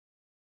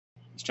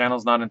This channel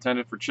is not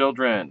intended for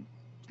children.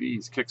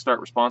 Please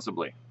kickstart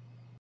responsibly.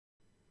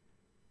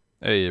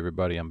 Hey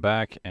everybody, I'm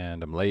back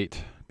and I'm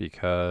late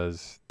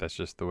because that's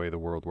just the way the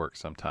world works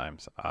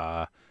sometimes.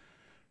 Yeah,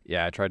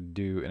 I tried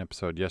to do an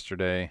episode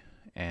yesterday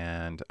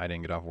and I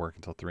didn't get off work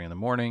until 3 in the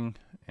morning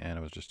and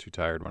I was just too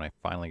tired when I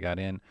finally got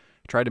in.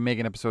 I tried to make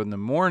an episode in the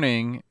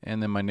morning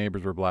and then my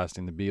neighbors were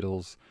blasting the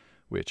Beatles,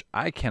 which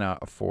I cannot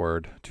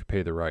afford to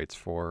pay the rights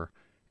for.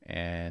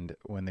 And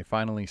when they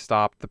finally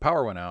stopped, the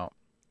power went out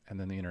and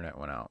then the internet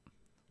went out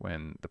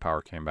when the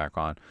power came back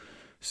on.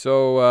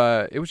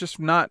 So it was just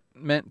not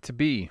meant to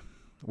be.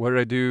 What did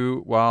I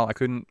do while I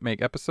couldn't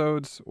make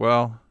episodes?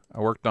 Well, I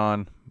worked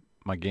on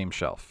my game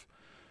shelf.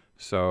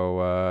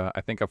 So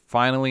I think I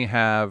finally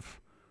have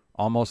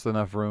almost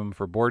enough room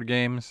for board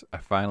games. I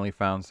finally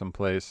found some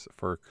place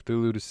for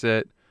Cthulhu to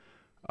sit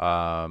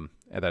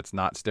that's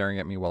not staring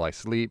at me while I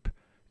sleep.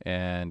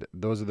 And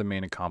those are the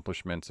main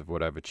accomplishments of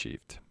what I've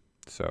achieved.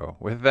 So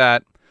with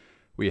that,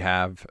 we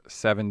have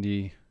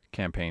 70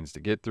 campaigns to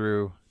get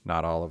through.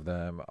 Not all of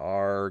them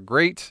are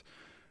great.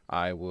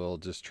 I will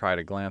just try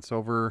to glance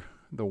over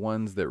the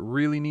ones that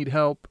really need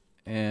help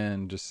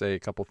and just say a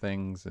couple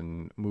things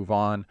and move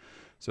on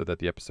so that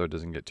the episode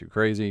doesn't get too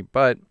crazy.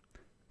 But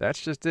that's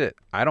just it.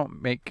 I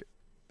don't make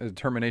a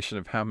determination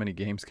of how many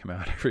games come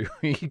out every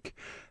week.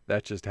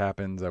 That just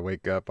happens. I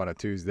wake up on a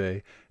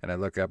Tuesday and I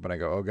look up and I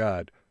go, oh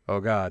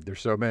God,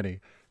 there's so many.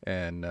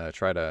 And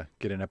try to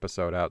get an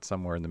episode out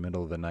somewhere in the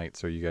middle of the night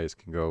so you guys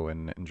can go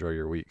and enjoy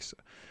your weeks.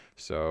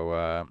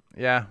 So,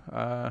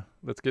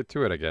 let's get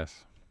to it, I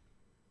guess.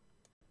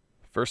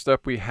 First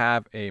up, we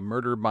have a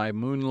Murder by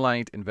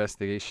Moonlight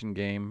investigation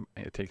game.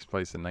 It takes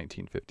place in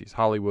 1950s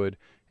Hollywood,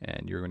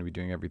 and you're going to be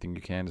doing everything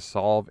you can to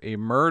solve a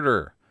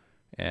murder.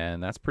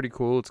 And that's pretty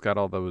cool. It's got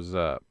all those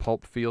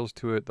pulp feels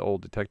to it, the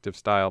old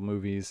detective-style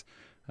movies,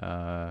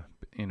 that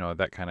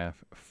kind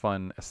of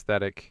fun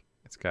aesthetic.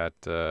 It's got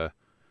a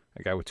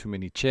guy with too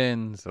many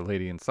chins, a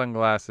lady in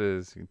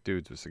sunglasses,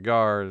 dudes with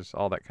cigars,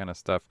 all that kind of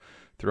stuff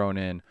thrown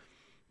in.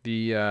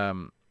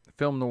 The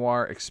film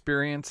noir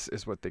experience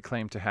is what they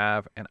claim to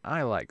have, and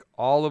I like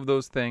all of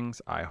those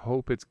things. I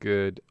hope it's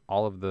good.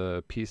 All of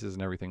the pieces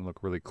and everything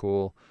look really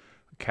cool.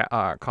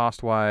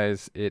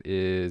 Cost-wise, it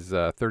is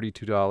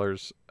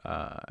 $32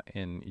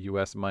 in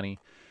U.S. money.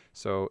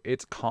 So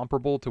it's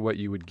comparable to what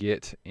you would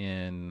get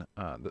in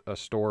a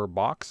store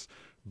box.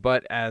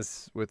 But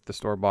as with the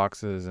store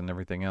boxes and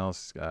everything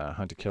else,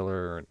 Hunt a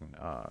Killer,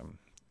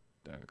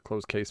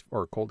 closed case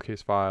or cold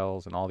case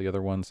files, and all the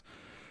other ones,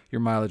 your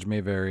mileage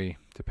may vary,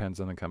 depends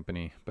on the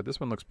company. But this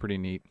one looks pretty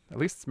neat. At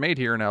least it's made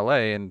here in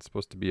LA and it's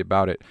supposed to be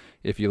about it.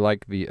 If you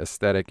like the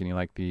aesthetic and you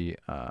like the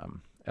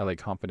LA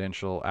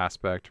Confidential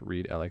aspect,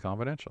 read LA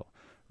Confidential.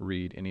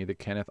 Read any of the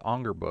Kenneth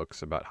Unger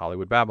books about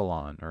Hollywood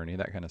Babylon or any of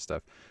that kind of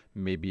stuff.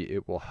 Maybe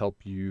it will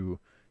help you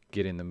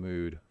get in the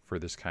mood for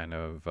this kind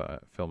of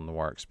film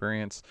noir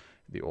experience,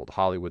 the old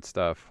Hollywood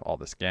stuff, all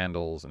the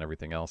scandals and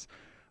everything else.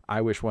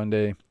 I wish one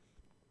day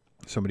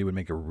somebody would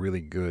make a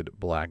really good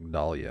Black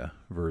Dahlia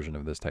version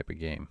of this type of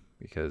game,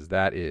 because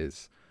that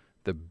is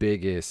the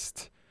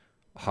biggest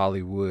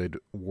Hollywood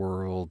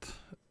world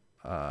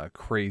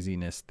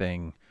craziness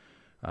thing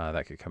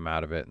that could come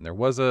out of it. And there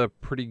was a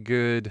pretty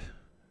good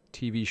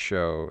TV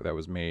show that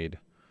was made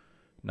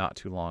not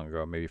too long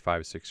ago, maybe 5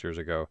 or 6 years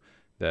ago,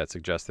 that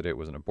suggested it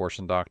was an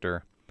abortion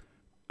doctor.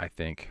 I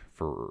think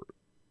for,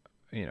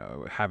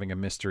 having a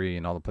mystery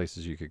and all the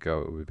places you could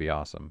go, it would be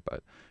awesome.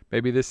 But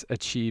maybe this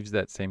achieves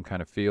that same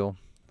kind of feel.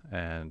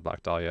 And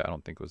Black Dahlia, I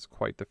don't think was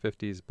quite the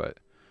 50s, but,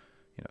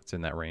 it's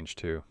in that range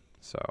too.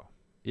 So,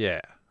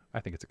 yeah, I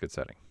think it's a good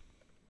setting.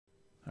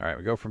 All right,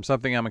 we go from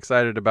something I'm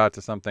excited about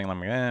to something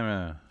I'm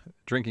like,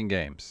 drinking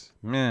games.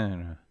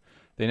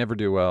 They never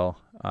do well.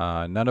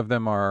 None of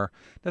them are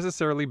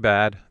necessarily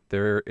bad.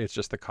 It's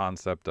just the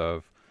concept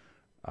of,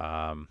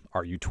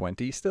 are you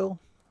 20 still?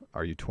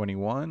 Are you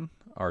 21?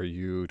 Are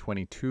you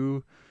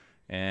 22?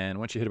 And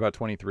once you hit about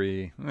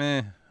 23,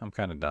 I'm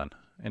kind of done.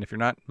 And if you're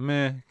not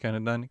kind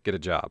of done, get a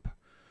job.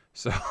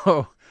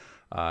 So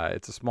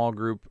it's a small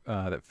group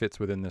that fits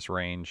within this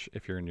range.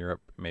 If you're in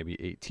Europe, maybe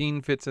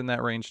 18 fits in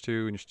that range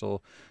too, and you're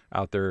still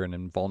out there and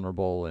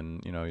invulnerable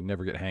and, you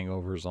never get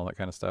hangovers, all that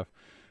kind of stuff.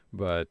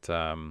 But,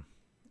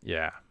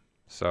 yeah,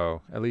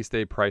 so at least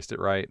they priced it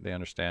right. They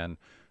understand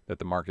that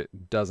the market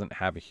doesn't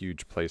have a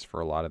huge place for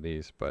a lot of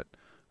these, but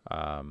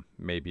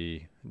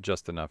maybe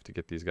just enough to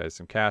get these guys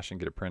some cash and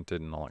get it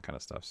printed and all that kind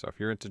of stuff. So if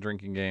you're into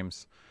drinking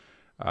games,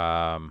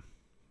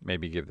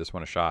 maybe give this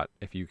one a shot.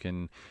 If you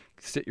can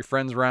sit your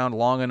friends around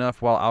long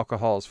enough while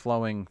alcohol is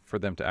flowing for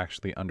them to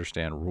actually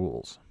understand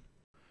rules.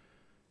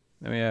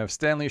 Then we have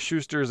Stanley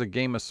Schuster's A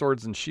Game of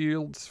Swords and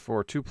Shields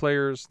for 2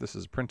 players. This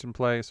is print and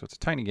play, so it's a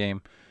tiny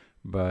game.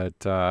 But,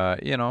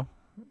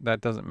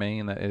 that doesn't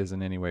mean that it is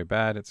in any way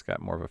bad. It's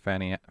got more of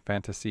a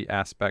fantasy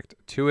aspect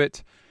to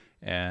it.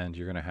 And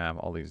you're going to have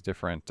all these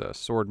different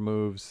sword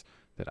moves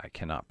that I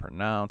cannot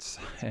pronounce.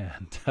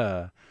 And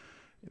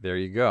there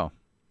you go.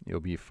 You'll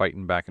be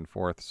fighting back and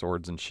forth,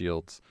 swords and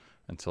shields,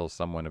 until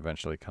someone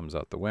eventually comes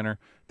out the winner.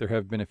 There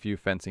have been a few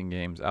fencing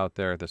games out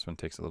there. This one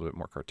takes a little bit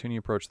more cartoony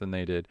approach than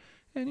they did.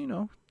 And, you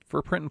know,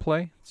 for print and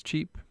play, it's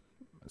cheap.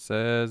 It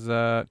says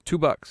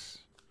 $2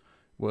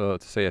 well,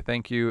 to say a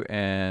thank you,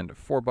 and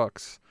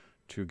 $4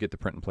 to get the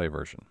print and play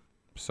version.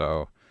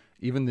 So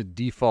even the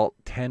default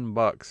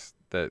 $10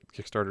 that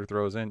Kickstarter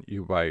throws in,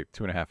 you buy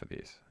 2.5 of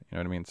these. You know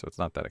what I mean? So it's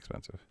not that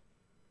expensive.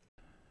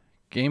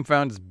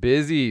 GameFound is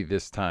busy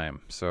this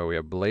time. So we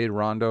have Blade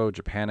Rondo,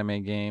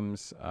 Japanime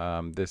games.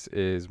 This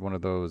is one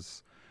of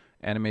those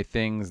anime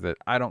things that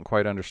I don't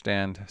quite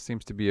understand.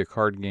 Seems to be a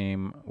card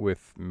game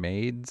with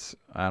maids.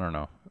 I don't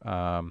know.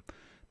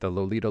 The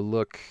Lolita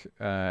look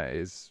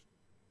is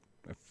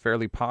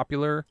fairly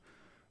popular.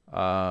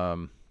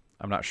 I'm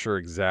not sure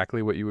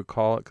exactly what you would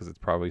call it because it's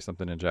probably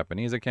something in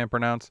Japanese I can't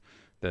pronounce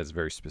that's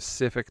very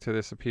specific to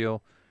this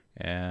appeal.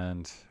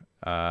 And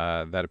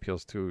that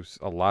appeals to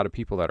a lot of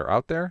people that are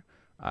out there.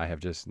 I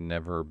have just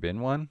never been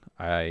one.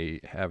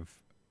 I have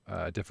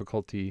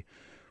difficulty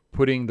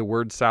putting the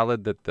word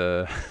salad that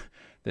the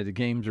that the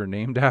games are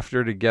named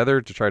after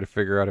together to try to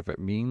figure out if it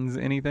means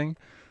anything.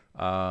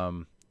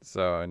 And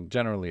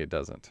generally it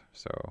doesn't.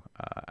 So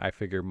I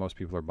figure most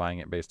people are buying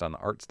it based on the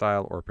art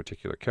style or a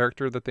particular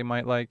character that they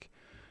might like.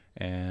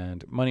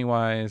 And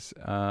money-wise,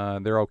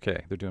 they're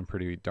okay. They're doing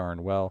pretty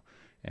darn well,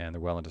 and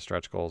they're well into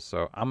stretch goals.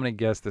 So I'm going to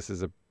guess this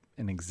is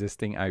an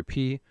existing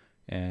IP.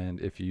 And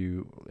if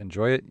you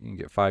enjoy it, you can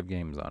get 5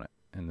 games on it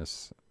in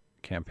this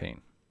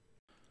campaign.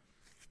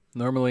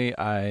 Normally,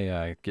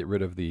 I get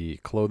rid of the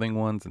clothing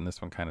ones, and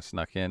this one kind of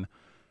snuck in.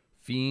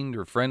 Fiend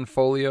or Friend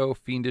Folio,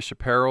 Fiendish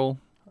Apparel.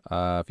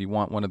 If you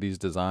want one of these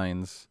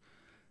designs,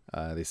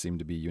 they seem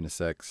to be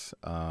unisex.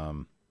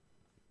 I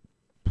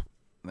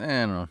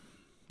don't know.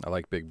 I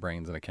like big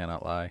brains, and I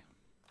cannot lie.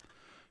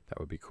 That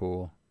would be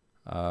cool.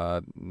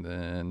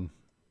 Then,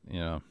 you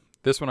know,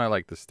 this one I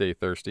like the stay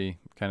thirsty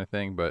kind of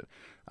thing, but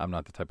I'm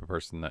not the type of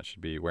person that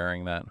should be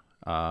wearing that.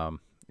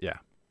 Yeah,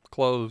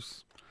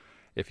 clothes.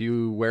 If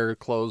you wear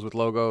clothes with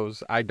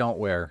logos, I don't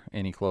wear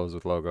any clothes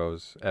with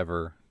logos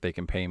ever. They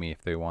can pay me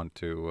if they want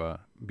to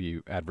be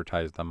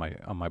advertised on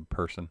my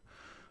person.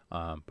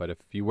 But if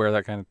you wear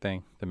that kind of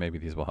thing, then maybe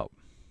these will help.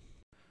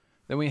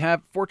 Then we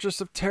have Fortress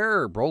of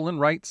Terror,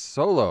 Roland Wright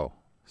solo.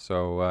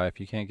 So if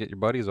you can't get your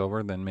buddies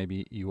over, then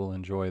maybe you will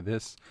enjoy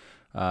this.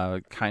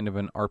 Kind of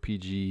an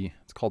RPG.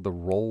 It's called the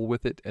Roll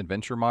With It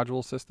Adventure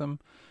Module System.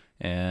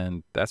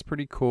 And that's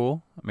pretty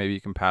cool. Maybe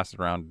you can pass it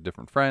around to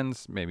different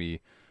friends.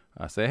 Maybe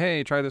say,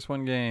 hey, try this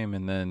one game.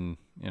 And then,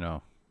 you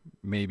know,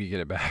 maybe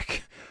get it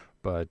back.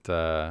 But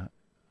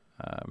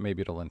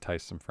maybe it'll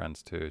entice some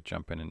friends to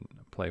jump in and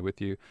play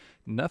with you.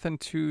 Nothing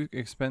too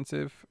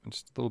expensive.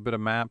 Just a little bit of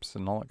maps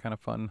and all that kind of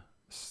fun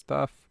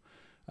stuff.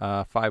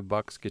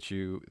 $5 gets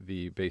you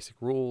the basic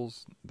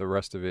rules. The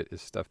rest of it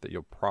is stuff that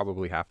you'll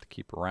probably have to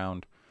keep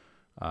around.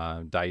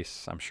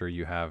 Dice, I'm sure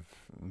you have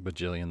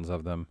bajillions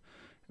of them.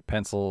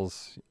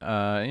 Pencils,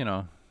 you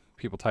know,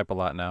 people type a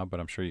lot now, but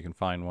I'm sure you can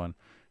find one.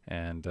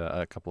 And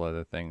a couple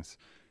other things.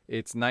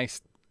 It's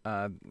nice,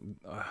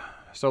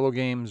 solo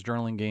games,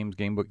 journaling games,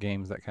 gamebook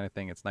games, that kind of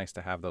thing. It's nice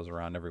to have those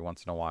around every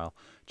once in a while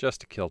just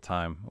to kill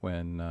time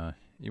when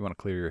you want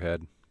to clear your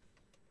head.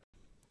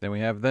 Then we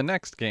have the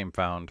next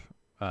GameFound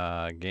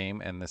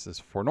game, and this is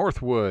for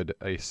Northwood,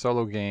 a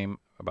solo game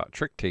about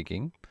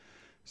trick-taking.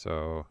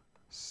 So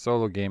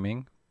solo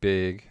gaming,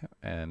 big,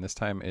 and this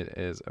time it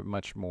is a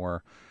much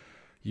more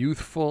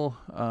youthful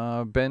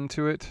bend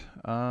to it.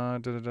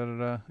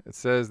 It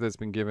says that it's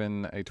been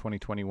given a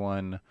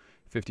 2021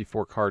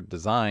 54 card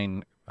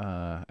design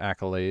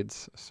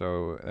accolades,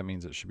 so that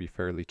means it should be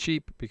fairly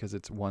cheap because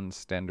it's one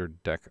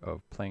standard deck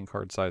of playing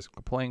card size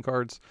playing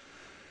cards.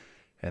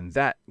 And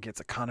that gets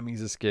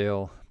economies of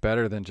scale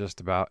better than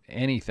just about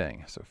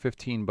anything. So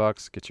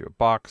 $15 gets you a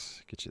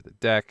box, gets you the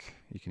deck.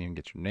 You can even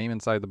get your name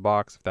inside the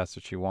box if that's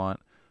what you want.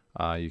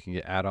 You can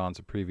get add-ons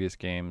of previous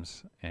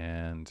games.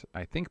 And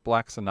I think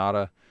Black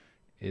Sonata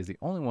is the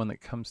only one that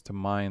comes to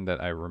mind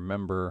that I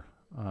remember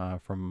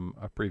from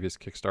a previous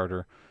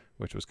Kickstarter,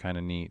 which was kind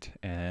of neat.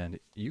 And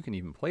you can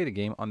even play the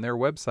game on their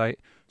website,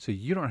 so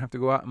you don't have to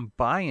go out and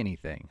buy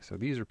anything. So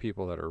these are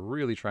people that are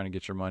really trying to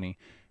get your money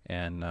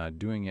and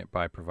doing it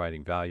by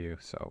providing value.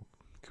 So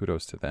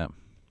kudos to them.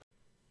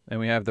 Then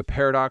we have the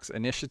Paradox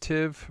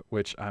Initiative,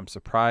 which I'm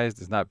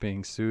surprised is not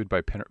being sued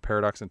by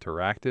Paradox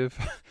Interactive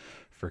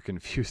for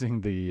confusing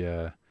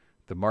the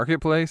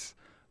marketplace.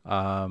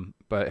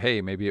 But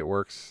hey, maybe it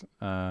works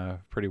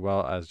pretty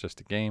well as just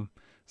a game.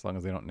 As long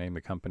as they don't name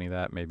the company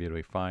that, maybe it'll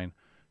be fine.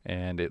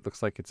 And it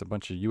looks like it's a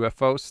bunch of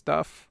UFO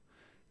stuff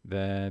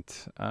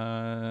that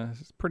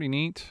is pretty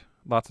neat.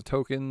 Lots of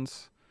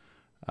tokens.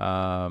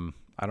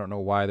 I don't know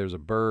why there's a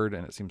bird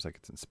and it seems like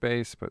it's in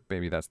space, but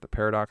maybe that's the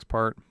paradox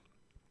part.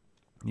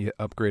 You get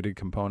upgraded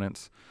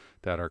components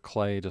that are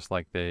clay, just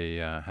like they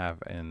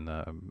have in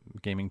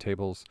gaming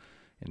tables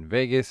in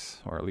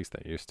Vegas, or at least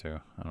they used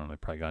to. I don't know, they've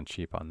probably gone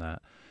cheap on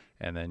that.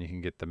 And then you can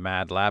get the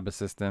Mad Lab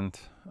Assistant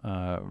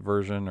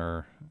version,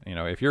 or, you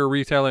know, if you're a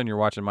retailer and you're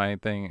watching my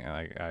thing,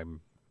 I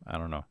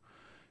don't know,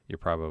 you're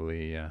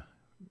probably, you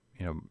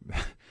know,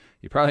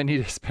 you probably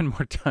need to spend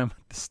more time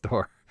at the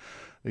store.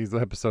 These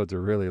episodes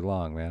are really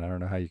long, man. I don't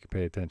know how you can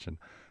pay attention.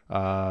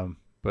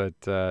 But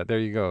there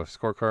you go.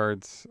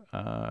 Scorecards,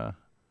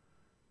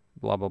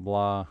 blah, blah,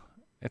 blah.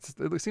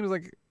 It seems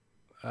like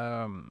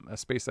a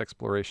space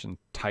exploration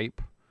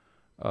type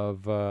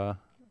of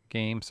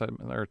game,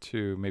 similar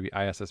to maybe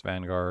ISS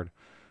Vanguard.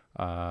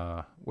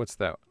 What's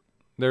that?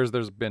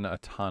 There's been a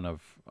ton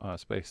of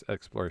space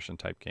exploration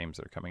type games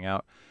that are coming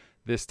out.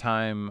 This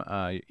time,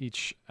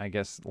 each, I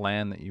guess,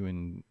 land that you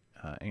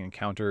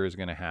encounter is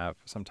going to have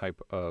some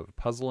type of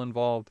puzzle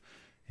involved,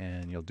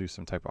 and you'll do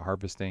some type of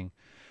harvesting.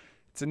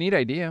 It's a neat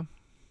idea.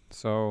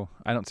 So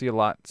I don't see a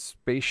lot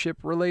spaceship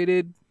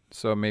related,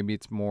 so maybe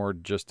it's more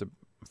just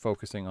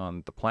focusing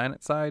on the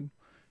planet side,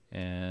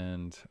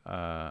 and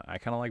I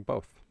kind of like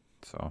both.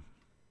 So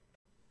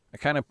I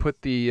kind of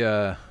put the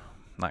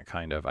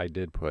I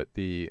did put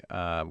the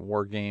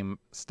war game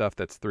stuff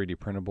that's 3D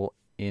printable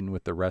in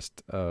with the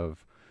rest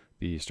of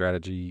the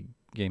strategy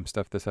game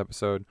stuff this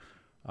episode.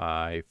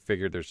 I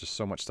figured there's just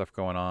so much stuff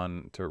going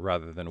on to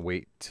rather than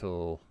wait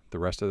till the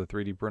rest of the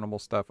 3D printable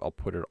stuff, I'll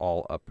put it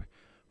all up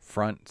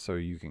front so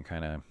you can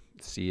kind of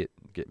see it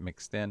get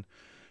mixed in.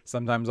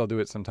 Sometimes I'll do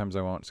it, sometimes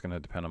I won't. It's going to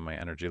depend on my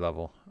energy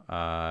level.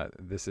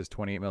 This is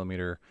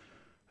 28mm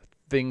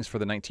things for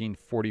the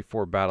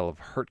 1944 Battle of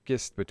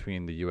Hürtgen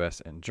between the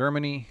U.S. and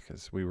Germany,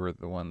 because we were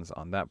the ones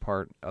on that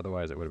part.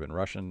 Otherwise, it would have been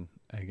Russian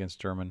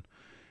against German.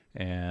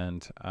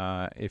 And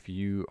if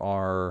you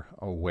are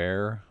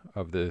aware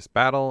of this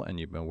battle and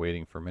you've been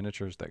waiting for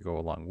miniatures that go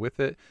along with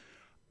it,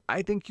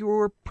 I think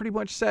you're pretty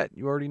much set.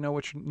 You already know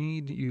what you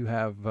need. You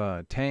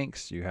have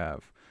tanks, you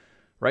have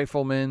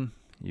riflemen,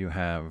 you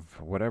have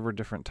whatever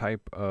different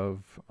type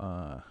of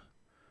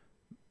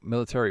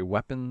military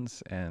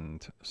weapons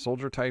and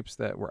soldier types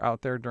that were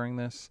out there during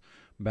this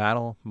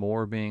battle.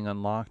 More being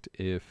unlocked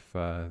if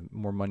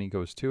more money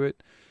goes to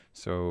it.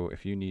 So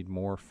if you need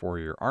more for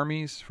your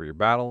armies, for your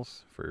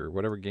battles, for your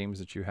whatever games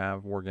that you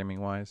have wargaming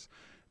wise,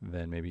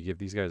 then maybe give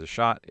these guys a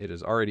shot. It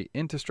is already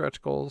into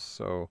stretch goals,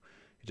 so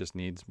it just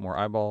needs more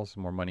eyeballs,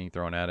 more money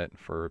thrown at it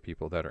for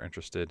people that are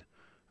interested.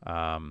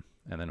 And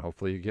then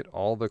hopefully you get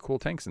all the cool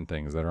tanks and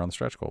things that are on the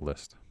stretch goal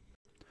list.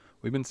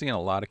 We've been seeing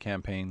a lot of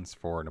campaigns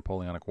for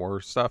Napoleonic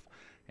War stuff,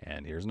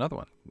 and here's another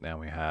one. Now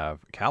we have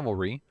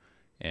Cavalry,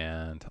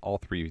 and all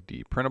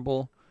 3D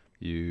printable.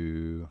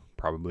 You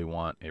probably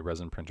want a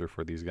resin printer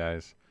for these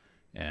guys,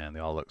 and they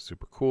all look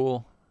super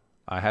cool.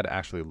 I had to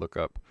actually look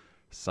up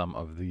some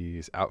of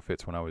these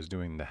outfits when I was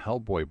doing the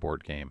Hellboy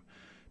board game,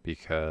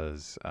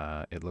 because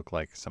it looked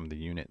like some of the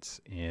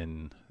units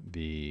in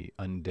the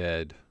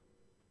undead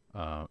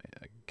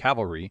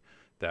cavalry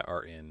that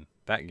are in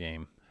that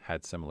game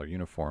had similar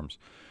uniforms.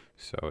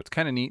 So it's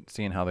kind of neat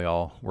seeing how they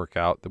all work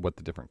out, what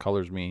the different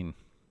colors mean,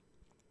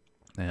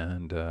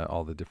 and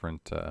all the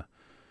different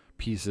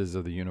pieces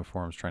of the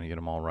uniforms, trying to get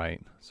them all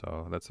right.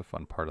 So that's a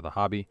fun part of the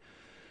hobby.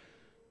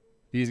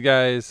 These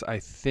guys, I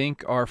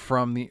think, are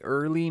from the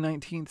early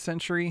 19th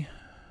century,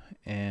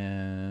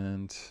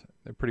 and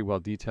they're pretty well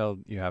detailed.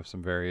 You have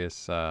some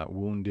various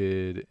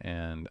wounded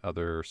and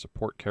other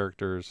support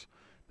characters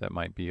that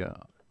might be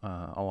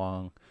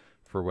along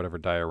for whatever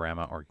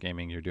diorama or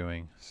gaming you're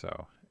doing.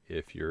 So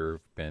if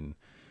you've been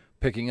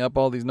picking up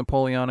all these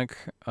Napoleonic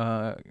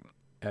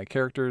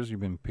characters,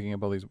 you've been picking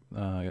up all these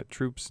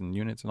troops and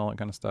units and all that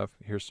kind of stuff,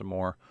 here's some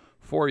more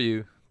for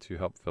you to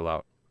help fill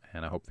out,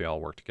 and I hope they all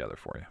work together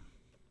for you.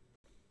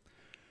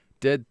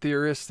 Dead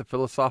Theorists, a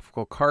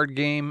philosophical card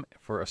game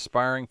for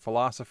aspiring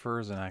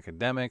philosophers and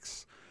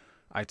academics.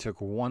 I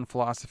took one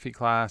philosophy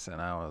class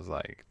and I was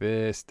like,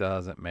 this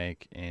doesn't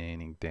make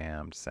any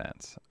damn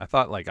sense. I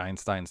thought like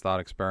Einstein's thought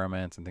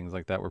experiments and things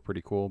like that were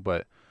pretty cool,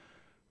 but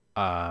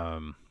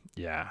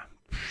yeah,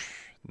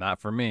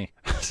 not for me.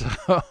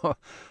 So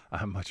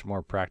I'm much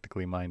more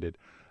practically minded.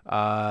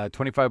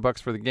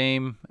 $25 for the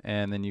game,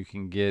 and then you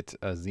can get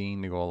a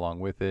zine to go along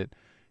with it.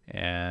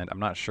 And I'm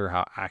not sure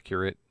how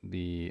accurate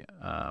the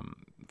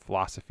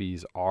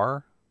philosophies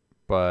are,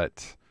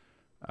 but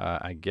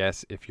I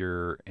guess if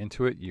you're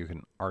into it, you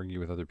can argue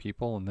with other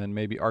people, and then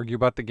maybe argue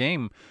about the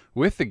game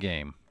with the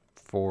game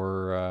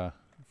for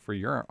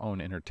your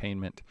own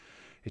entertainment.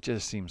 It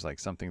just seems like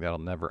something that'll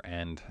never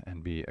end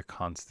and be a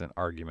constant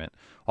argument.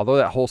 Although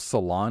that whole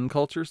salon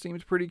culture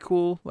seems pretty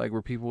cool, like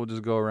where people will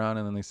just go around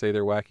and then they say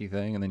their wacky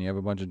thing, and then you have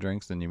a bunch of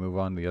drinks, and you move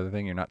on to the other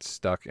thing. You're not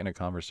stuck in a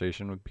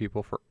conversation with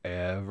people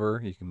forever.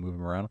 You can move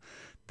them around.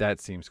 That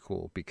seems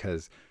cool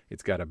because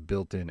it's got a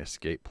built-in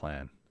escape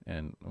plan.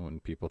 And when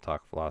people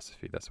talk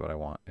philosophy, that's what I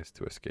want, is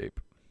to escape.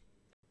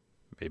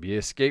 Maybe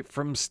escape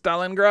from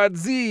Stalingrad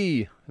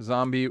Z,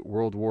 Zombie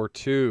World War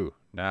II.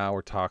 Now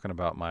we're talking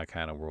about my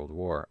kind of World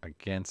War,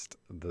 against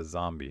the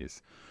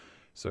zombies.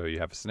 So you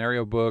have a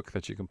scenario book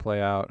that you can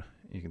play out.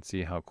 You can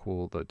see how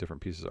cool the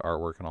different pieces of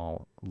artwork and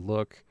all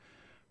look.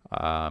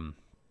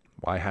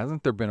 Why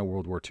hasn't there been a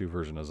World War II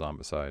version of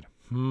Zombicide?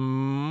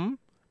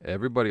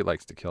 Everybody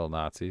likes to kill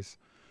Nazis.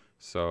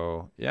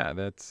 So yeah,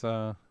 that's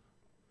kind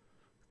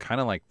kind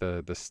of like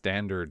the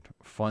standard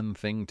fun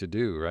thing to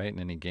do, right? In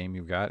any game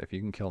you've got, if you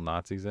can kill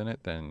Nazis in it,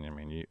 then I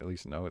mean, you at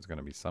least know it's going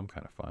to be some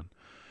kind of fun.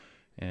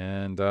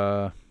 And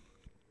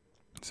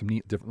some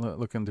neat,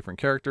 different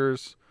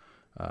characters.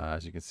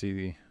 As you can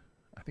see,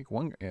 I think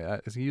one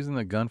is he using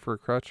the gun for a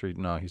crutch, or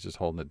no? He's just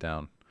holding it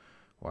down.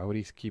 Why would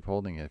he keep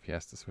holding it if he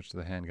has to switch to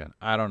the handgun?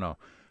 I don't know.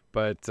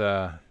 But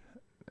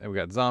we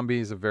got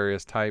zombies of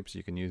various types.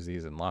 You can use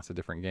these in lots of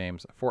different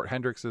games. Fort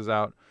Hendricks is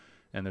out,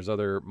 and there's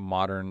other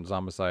modern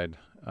zombicide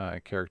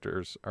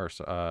characters, or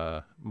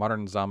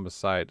modern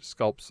zombicide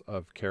sculpts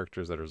of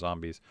characters that are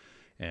zombies.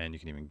 And you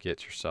can even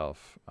get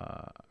yourself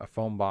a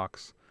foam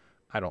box.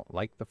 I don't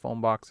like the foam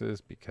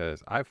boxes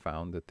because I've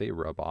found that they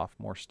rub off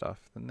more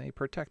stuff than they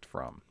protect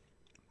from.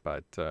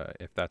 But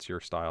if that's your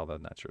style,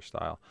 then that's your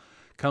style.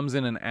 Comes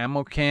in an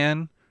ammo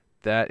can.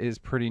 That is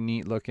pretty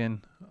neat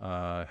looking.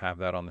 Have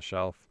that on the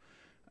shelf.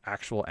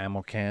 Actual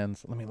ammo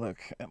cans. Let me look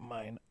at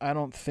mine. I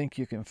don't think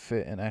you can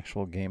fit an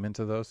actual game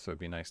into those, so it'd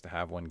be nice to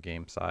have one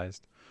game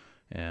sized.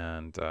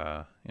 And,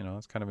 you know,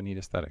 it's kind of a neat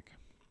aesthetic.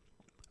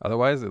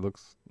 Otherwise, it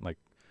looks like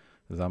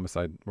the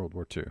Zombicide World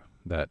War II.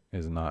 That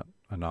is not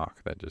a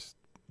knock. That just,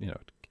 you know,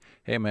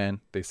 hey man,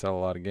 they sell a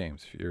lot of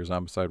games. If you're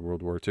Zombicide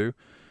World War II,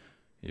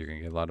 you're going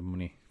to get a lot of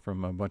money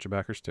from a bunch of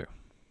backers too.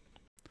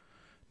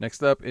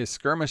 Next up is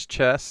Skirmish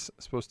chess.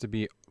 Supposed to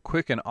be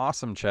quick and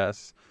awesome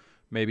chess.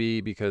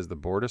 Maybe because the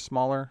board is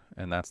smaller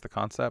and that's the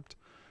concept.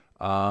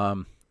 I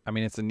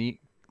mean, it's a neat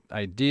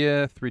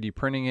idea, 3D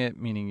printing it,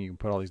 meaning you can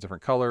put all these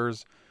different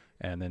colors,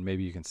 and then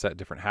maybe you can set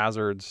different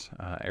hazards,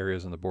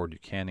 areas on the board you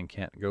can and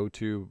can't go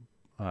to,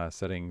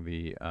 setting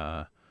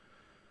the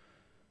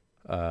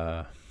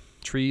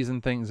trees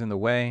and things in the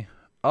way.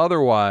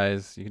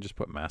 Otherwise, you can just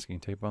put masking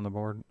tape on the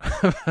board.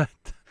 But,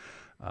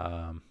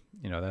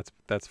 you know,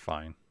 that's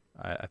fine.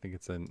 I think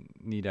it's a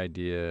neat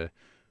idea,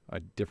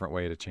 a different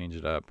way to change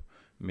it up.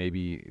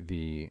 Maybe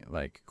the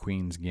like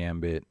Queen's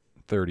Gambit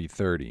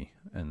 30-30,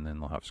 and then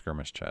they'll have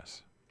skirmish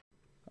chess.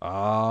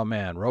 Oh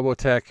man,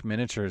 Robotech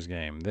miniatures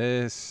game.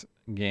 This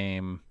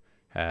game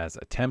has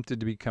attempted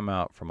to come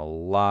out from a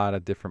lot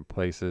of different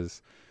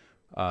places.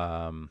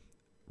 Robotech,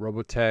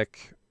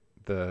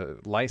 the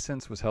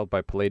license was held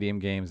by Palladium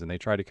Games, and they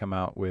tried to come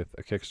out with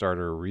a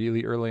Kickstarter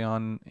really early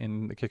on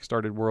in the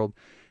Kickstarted world,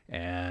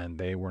 and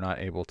they were not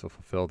able to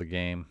fulfill the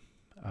game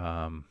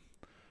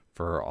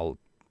for all,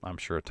 I'm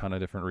sure, a ton of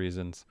different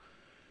reasons.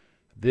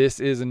 This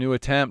is a new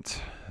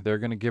attempt. They're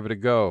going to give it a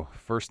go.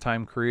 First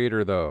time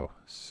creator though.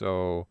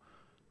 So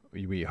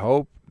we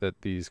hope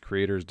that these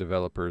creators,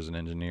 developers, and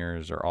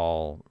engineers are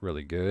all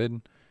really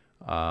good.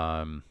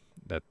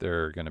 That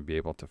they're going to be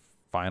able to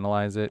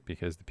finalize it,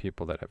 because the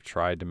people that have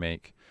tried to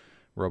make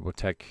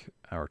Robotech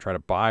or try to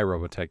buy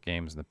Robotech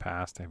games in the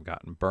past have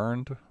gotten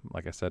burned,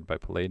 like I said, by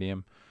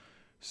Palladium.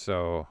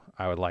 So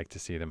I would like to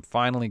see them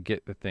finally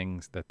get the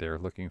things that they're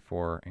looking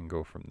for and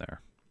go from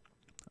there.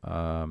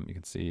 You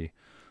can see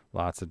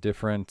lots of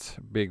different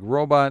big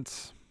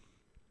robots,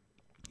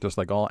 just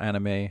like all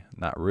anime.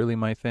 Not really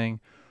my thing,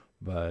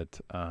 but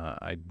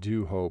I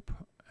do hope,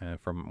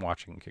 from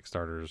watching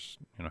Kickstarters,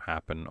 you know,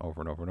 happen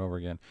over and over and over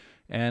again,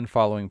 and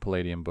following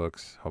Palladium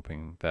books,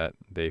 hoping that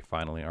they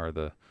finally are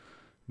the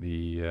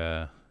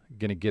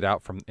gonna get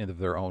out from into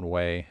their own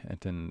way and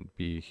then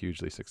be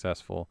hugely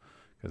successful,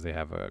 because they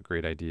have a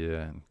great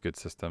idea and good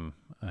system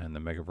and the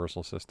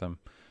Megaversal system,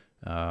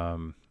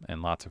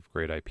 and lots of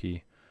great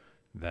IP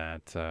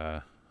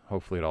that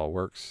hopefully it all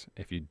works.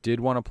 If you did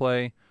want to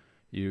play,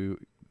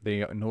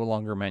 they no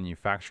longer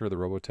manufacture the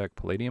Robotech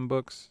Palladium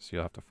books, so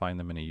you'll have to find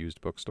them in a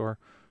used bookstore.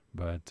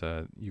 But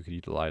you could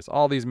utilize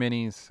all these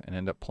minis and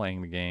end up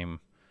playing the game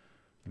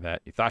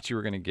that you thought you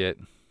were going to get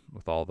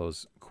with all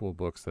those cool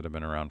books that have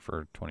been around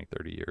for 20,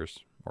 30 years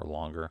or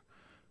longer,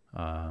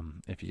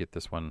 if you get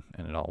this one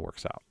and it all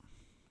works out.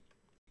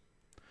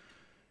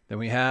 Then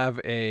we have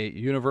a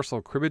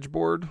Universal Cribbage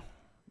board.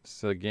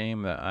 It's a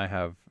game that I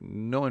have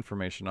no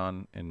information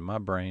on in my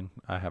brain.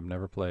 I have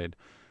never played.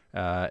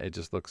 It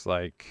just looks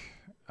like,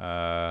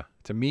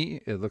 to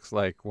me, it looks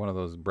like one of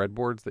those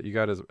breadboards that you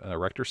got as a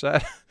Rector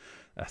set.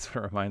 That's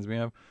what it reminds me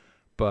of.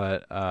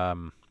 But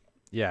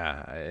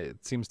yeah,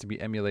 it seems to be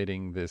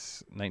emulating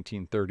this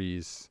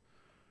 1930s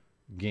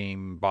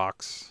game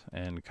box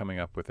and coming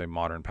up with a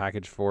modern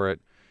package for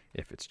it.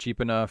 If it's cheap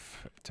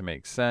enough to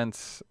make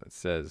sense, it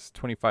says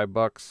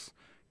 $25,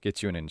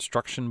 gets you an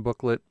instruction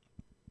booklet,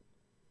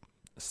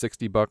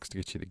 $60 to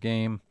get you the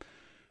game.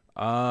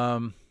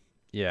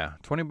 Yeah,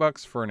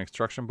 $20 for an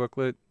instruction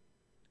booklet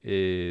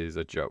is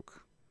a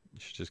joke.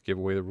 You should just give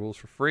away the rules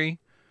for free,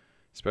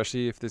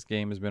 especially if this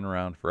game has been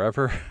around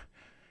forever,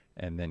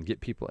 and then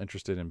get people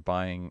interested in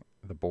buying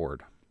the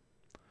board.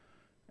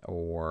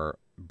 Or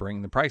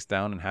bring the price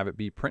down and have it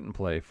be print and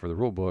play for the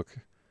rule book,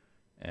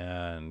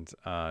 and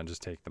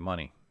just take the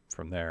money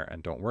from there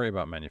and don't worry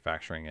about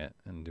manufacturing it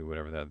and do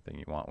whatever the other thing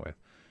you want with.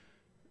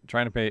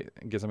 Trying to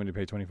get somebody to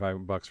pay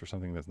 $25 for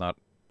something that's not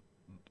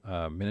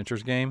a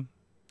miniatures game,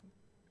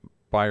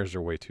 buyers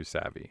are way too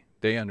savvy.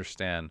 They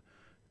understand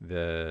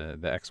the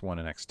X1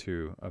 and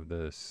X2 of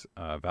this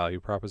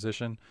value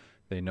proposition.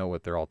 they know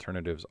what their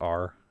alternatives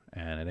are,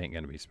 and it ain't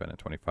going to be spending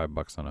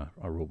 $25 on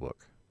a rule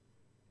book.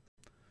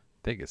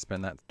 They could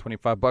spend that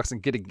 $25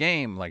 and get a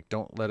game. Like,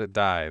 don't let it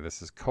die.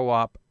 This is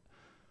co-op.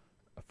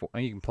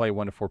 You can play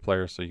 1 to 4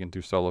 players, so you can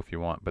do solo if you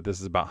want. But this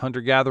is about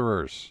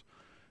hunter-gatherers.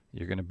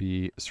 You're going to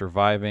be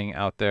surviving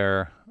out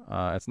there.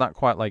 It's not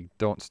quite like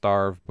Don't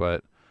Starve,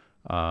 but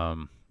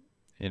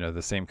you know,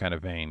 the same kind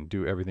of vein.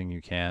 Do everything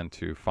you can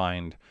to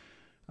find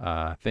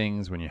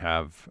things when you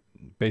have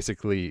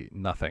basically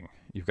nothing.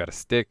 You've got a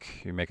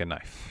stick, you make a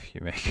knife.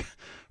 You make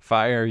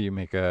fire, you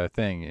make a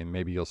thing, and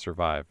maybe you'll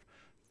survive.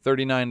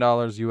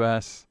 $39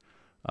 US.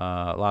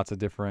 Lots of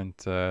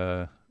different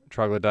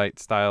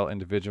troglodyte-style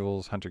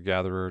individuals,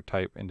 hunter-gatherer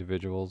type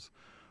individuals.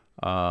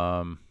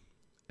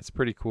 It's a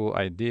pretty cool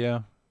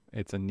idea.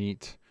 It's a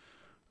neat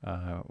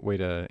way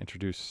to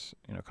introduce,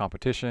 you know,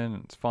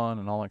 competition. It's fun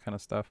and all that kind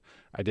of stuff.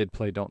 I did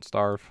play Don't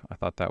Starve. I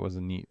thought that was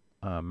a neat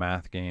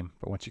math game.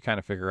 But once you kind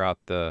of figure out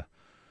the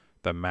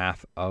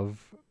math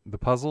of the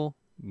puzzle,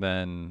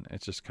 then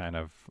it's just kind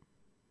of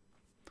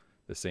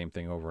the same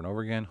thing over and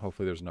over again.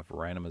 Hopefully there's enough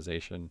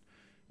randomization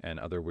and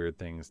other weird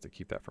things to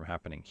keep that from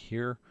happening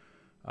here.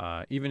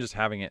 Even just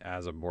having it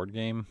as a board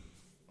game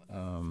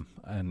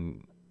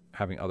and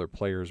having other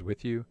players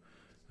with you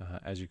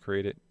as you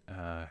create it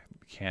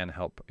can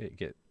help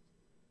it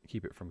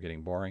keep it from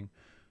getting boring.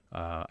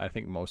 I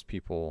think most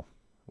people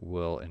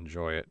will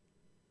enjoy it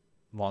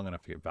long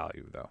enough to get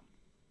value, though.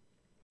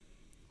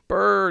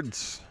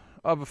 Birds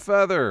of a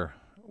feather,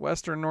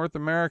 Western North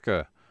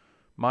America,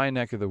 my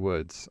neck of the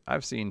woods.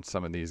 I've seen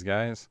some of these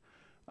guys.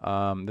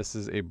 This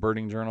is a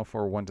birding journal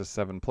for 1 to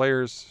 7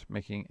 players,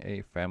 making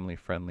a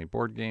family-friendly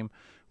board game.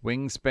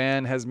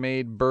 Wingspan has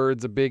made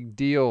birds a big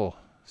deal.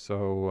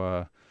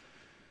 So,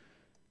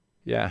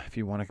 yeah, if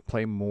you want to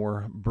play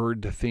more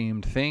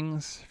bird-themed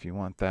things, if you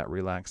want that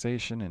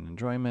relaxation and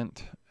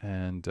enjoyment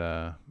and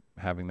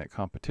having that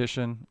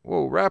competition.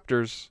 Whoa,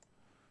 raptors!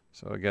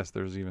 So I guess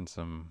there's even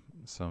some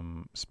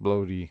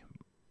splody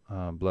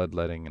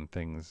bloodletting and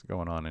things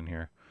going on in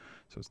here.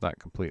 So it's not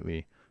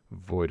completely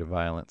void of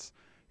violence.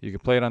 You can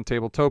play it on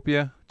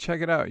Tabletopia.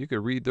 Check it out. You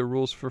could read the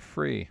rules for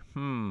free.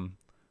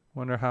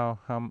 Wonder how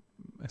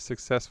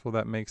successful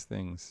that makes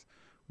things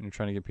when you're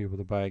trying to get people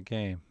to buy a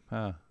game.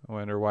 I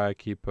wonder why I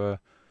keep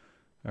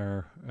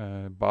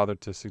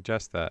bothered to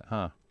suggest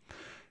that.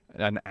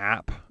 An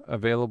app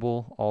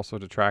available also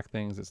to track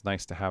things. It's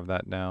nice to have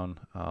that down.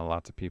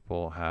 Lots of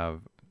people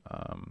have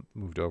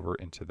moved over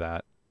into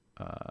that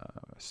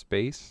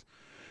space.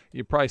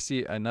 You probably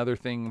see another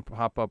thing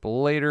pop up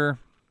later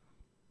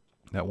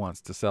that wants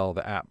to sell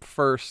the app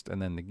first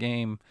and then the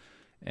game,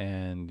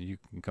 and you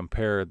can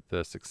compare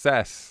the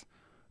success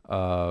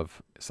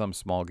of some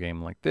small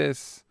game like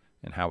this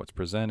and how it's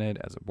presented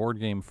as a board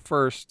game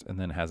first and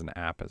then has an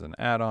app as an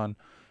add-on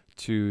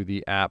to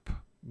the app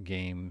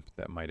game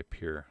that might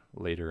appear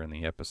later in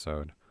the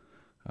episode,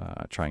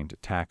 trying to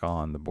tack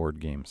on the board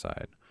game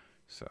side.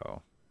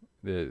 So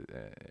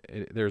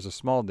there's a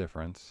small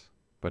difference,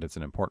 but it's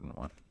an important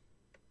one.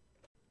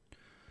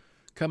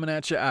 Coming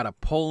at you out of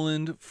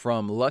Poland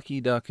from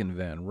Lucky Duck and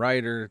Van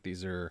Ryder.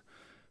 These are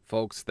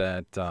folks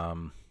that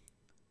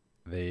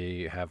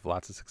they have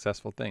lots of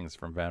successful things.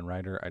 From Van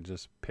Ryder, I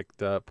just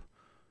picked up,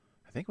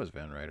 I think it was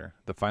Van Ryder,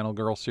 the Final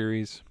Girl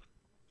series.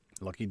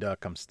 Lucky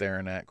Duck I'm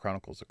staring at,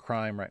 Chronicles of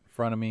Crime right in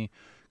front of me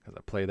because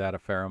I play that a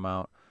fair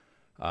amount.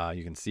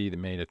 You can see they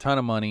made a ton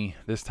of money.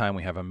 This time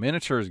we have a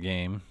miniatures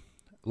game.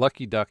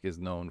 Lucky Duck is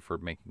known for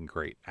making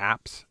great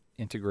apps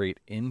integrate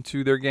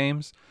into their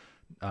games.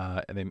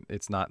 And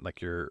it's not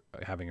like you're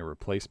having a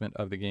replacement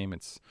of the game.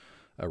 It's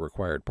a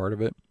required part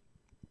of it.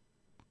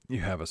 You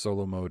have a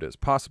solo mode as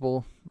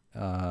possible.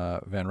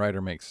 Van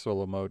Ryder makes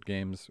solo mode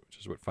games, which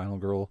is what Final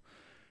Girl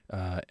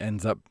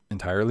ends up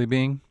entirely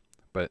being.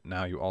 But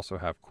now you also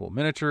have cool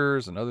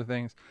miniatures and other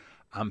things.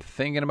 I'm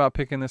thinking about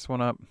picking this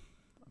one up.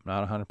 I'm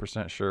not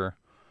 100% sure.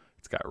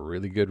 It's got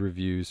really good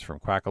reviews from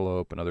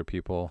Quackalope and other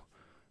people.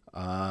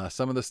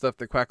 Some of the stuff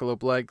that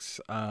Quackalope likes,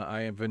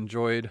 I have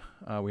enjoyed.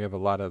 We have a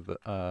lot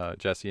of,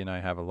 Jesse and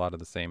I have a lot of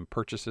the same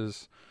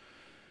purchases.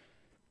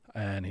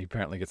 And he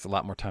apparently gets a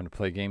lot more time to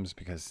play games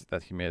because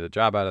that he made a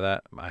job out of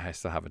that. I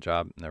still have a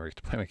job, never get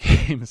to play my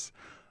games.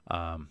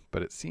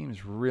 But it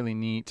seems really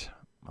neat.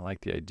 I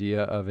like the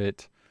idea of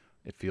it.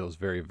 It feels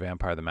very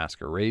Vampire the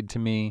Masquerade to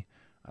me.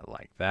 I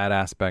like that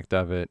aspect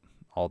of it.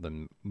 All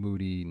the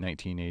moody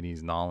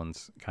 1980s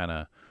Nolans kind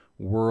of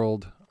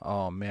world.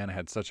 Oh man, I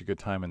had such a good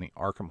time in the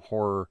Arkham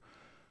Horror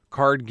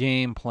card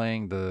game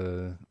playing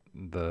the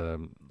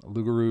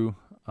Lugaru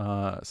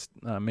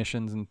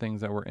missions and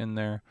things that were in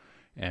there.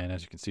 And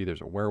as you can see,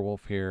 there's a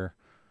werewolf here.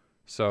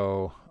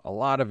 So a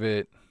lot of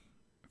it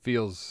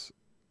feels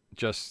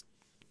just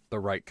the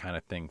right kind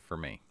of thing for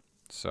me.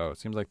 So it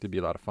seems like it'd be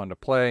a lot of fun to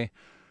play.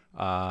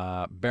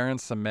 Baron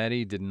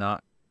Samedi did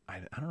not,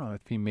 I don't know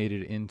if he made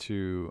it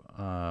into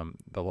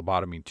the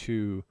Lobotomy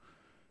 2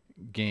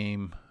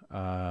 game.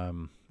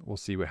 We'll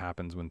see what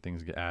happens when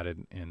things get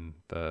added in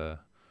the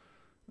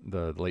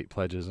late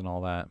pledges and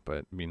all that, but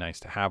it'd be nice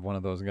to have one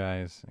of those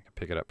guys. I can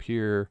pick it up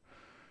here.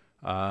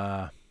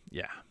 Yeah,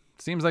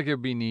 seems like it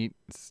would be neat.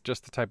 It's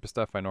just the type of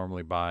stuff I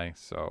normally buy.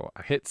 So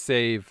I hit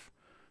save.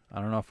 I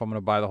don't know if I'm going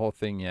to buy the whole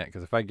thing yet,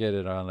 because if I get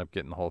it, I'll end up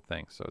getting the whole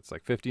thing. So it's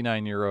like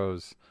 59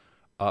 euros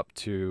up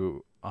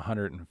to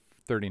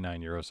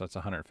 139 euros. So that's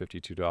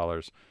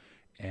 $152.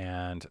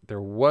 And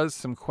there was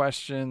some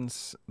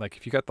questions, like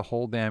if you got the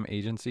whole damn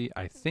agency,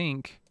 I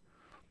think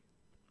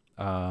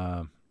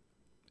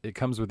it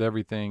comes with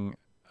everything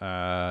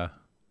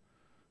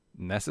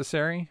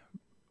necessary.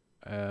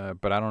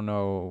 But I don't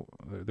know.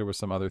 There was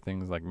some other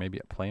things, like maybe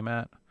a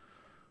playmat,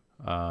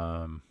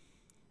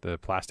 the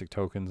plastic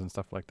tokens and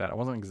stuff like that. I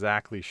wasn't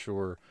exactly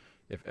sure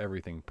if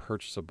everything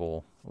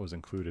purchasable was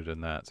included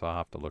in that, so I'll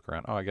have to look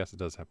around. Oh, I guess it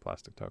does have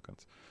plastic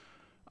tokens.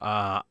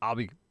 I'll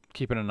be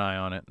keeping an eye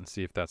on it and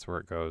see if that's where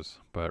it goes.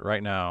 But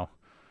right now,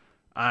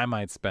 I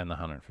might spend the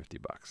 $150.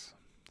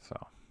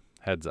 So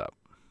heads up,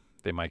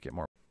 they might get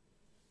more.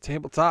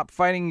 Tabletop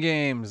fighting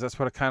games. That's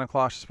what a kind of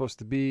cloche is supposed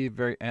to be.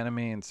 Very anime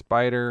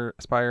inspired.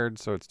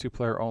 So it's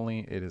 2-player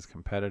only. It is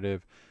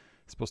competitive.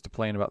 It's supposed to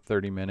play in about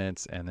 30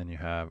 minutes, and then you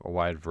have a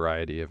wide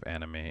variety of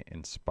anime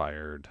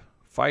inspired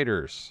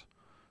fighters.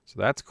 So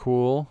that's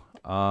cool.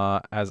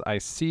 As I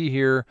see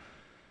here,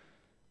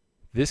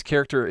 this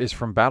character is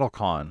from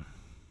BattleCon.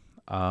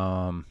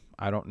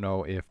 I don't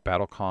know if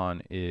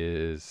BattleCon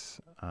is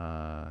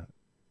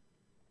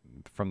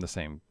from the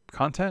same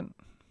content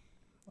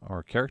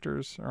or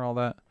characters or all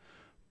that,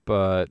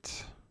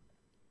 but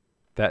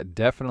that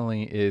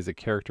definitely is a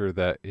character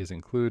that is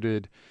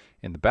included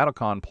in the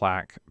BattleCon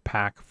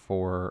pack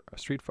for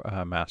Street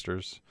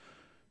Masters.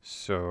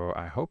 So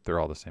I hope they're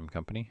all the same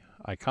company.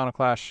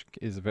 Iconoclash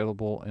is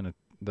available in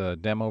the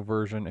demo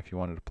version if you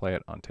wanted to play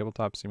it on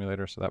Tabletop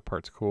Simulator, so that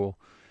part's cool.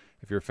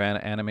 If you're a fan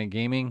of anime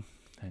gaming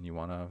and you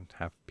want to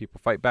have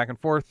people fight back and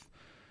forth,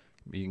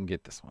 you can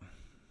get this one.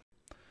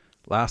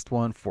 Last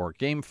one for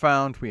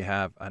GameFound, we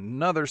have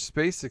another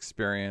Space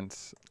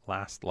Experience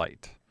Last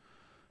Light.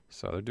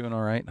 So they're doing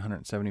all right,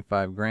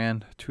 175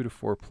 grand, 2 to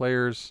 4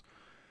 players.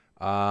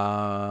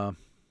 So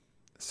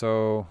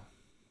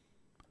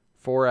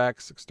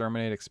 4X,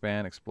 Exterminate,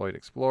 Expand, Exploit,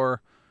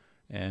 Explore,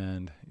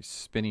 and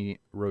spinny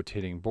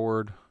rotating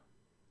board.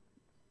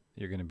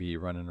 You're going to be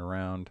running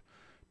around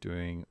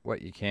doing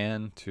what you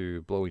can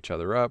to blow each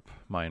other up,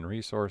 mine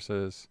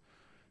resources,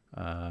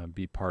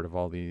 be part of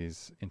all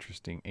these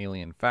interesting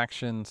alien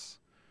factions.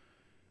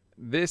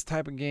 This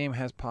type of game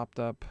has popped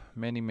up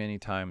many, many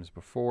times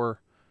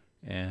before,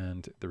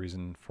 and the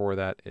reason for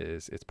that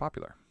is it's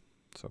popular.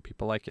 So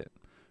people like it.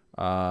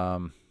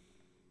 You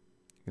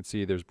can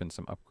see there's been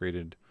some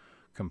upgraded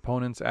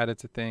components added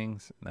to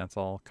things, and that's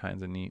all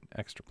kinds of neat,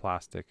 extra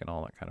plastic and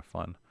all that kind of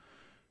fun.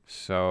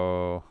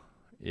 So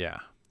yeah,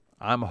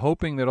 I'm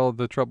hoping that all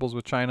the troubles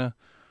with China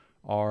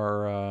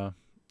are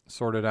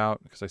sorted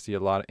out, because I see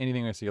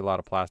anything I see a lot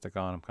of plastic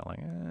on, I'm kind of like,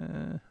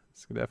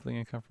 it's definitely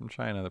gonna come from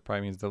China. That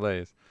probably means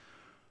delays.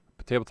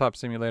 But Tabletop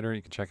Simulator,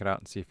 you can check it out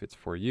and see if it's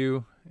for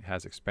you. It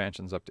has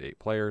expansions up to 8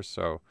 players,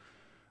 so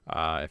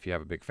if you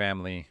have a big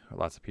family,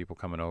 lots of people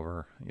coming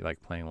over, you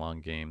like playing long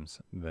games,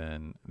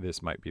 then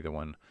this might be the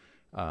one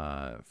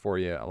for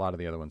you. A lot of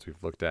the other ones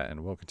we've looked at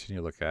and we'll continue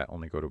to look at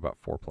only go to about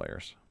 4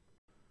 players.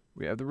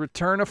 We have the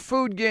return of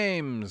food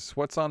games.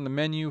 What's on the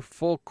menu?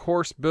 Full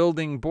course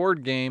building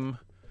board game.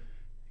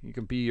 You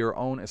can be your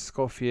own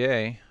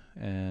Escoffier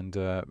and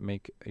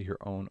make your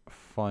own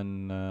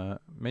fun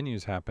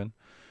menus happen.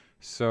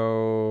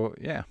 So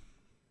yeah,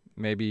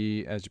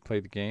 maybe as you play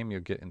the game,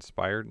 you'll get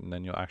inspired, and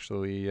then you'll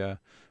actually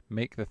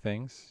make the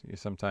things.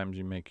 Sometimes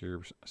you make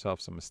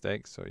yourself some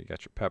mistakes, so you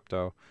got your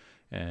Pepto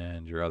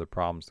and your other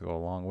problems to go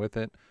along with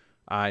it.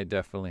 I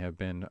definitely have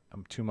been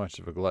too much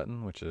of a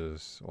glutton, which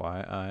is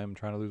why I'm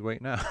trying to lose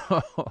weight now.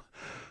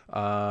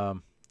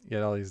 You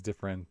get all these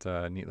different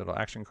neat little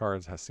action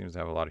cards. Seems to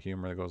have a lot of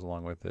humor that goes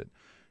along with it.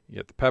 You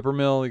get the pepper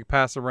mill you can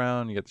pass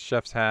around. You get the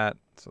chef's hat.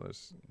 So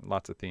there's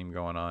lots of theme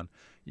going on.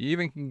 You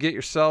even can get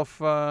yourself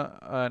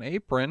an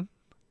apron.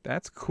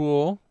 That's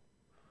cool.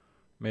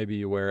 Maybe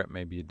you wear it,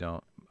 maybe you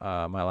don't.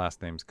 My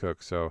last name's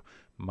Cook, so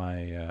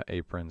my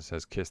apron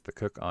says Kiss the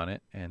Cook on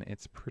it, and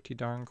it's pretty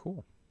darn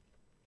cool.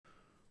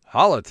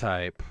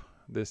 Holotype.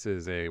 This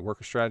is a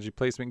worker strategy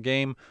placement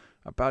game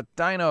about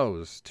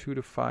dinos, 2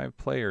 to 5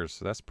 players.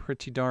 So that's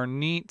pretty darn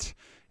neat.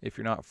 If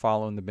you're not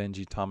following the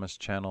Benji Thomas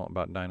channel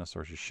about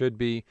dinosaurs, you should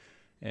be.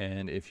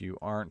 And if you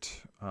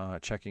aren't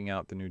checking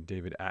out the new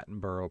David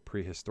Attenborough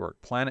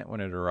Prehistoric Planet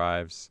when it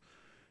arrives,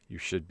 you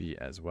should be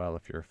as well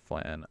if you're a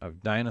fan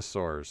of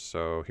dinosaurs.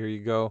 So here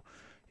you go.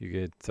 You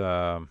get,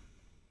 yeah,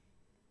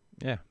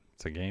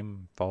 it's a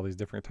game with all these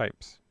different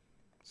types.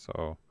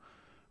 So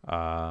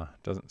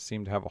doesn't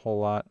seem to have a whole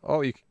lot.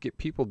 Oh, you could get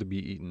people to be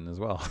eaten as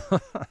well.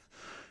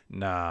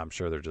 Nah, I'm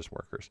sure they're just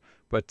workers.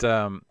 But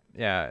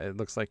yeah, it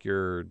looks like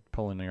you're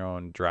pulling your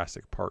own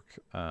Jurassic Park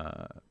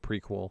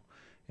prequel,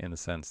 in the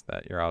sense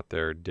that you're out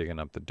there digging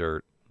up the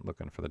dirt,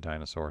 looking for the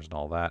dinosaurs and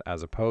all that,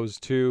 as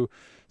opposed to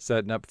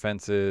setting up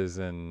fences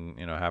and,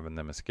 you know, having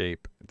them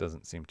escape. It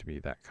doesn't seem to be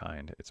that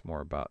kind. It's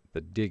more about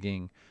the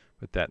digging,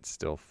 but that's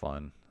still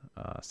fun.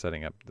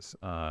 Setting up this,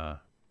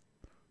 what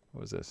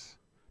was this?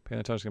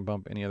 Paleontologists can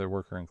bump any other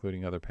worker,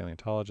 including other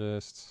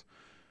paleontologists.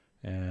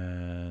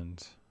 And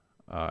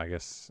I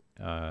guess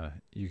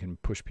you can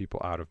push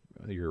people out of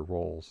your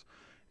roles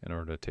in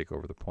order to take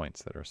over the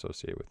points that are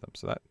associated with them.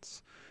 So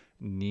that's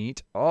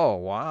neat. Oh,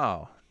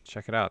 wow.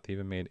 Check it out. They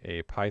even made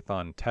a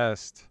Python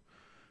test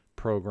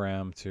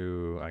program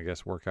to, I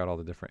guess, work out all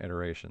the different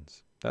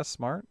iterations. That's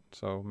smart.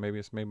 So maybe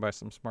it's made by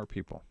some smart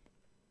people.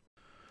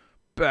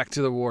 Back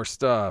to the war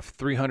stuff.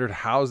 300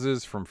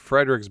 houses from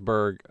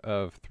Fredericksburg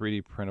of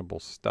 3D printable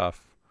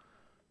stuff.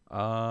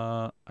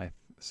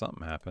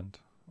 Something happened.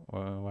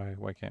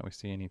 Why can't we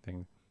see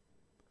anything?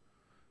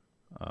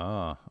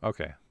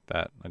 Okay.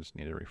 That I just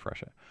need to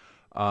refresh it.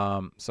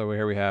 So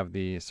here we have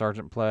the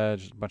Sergeant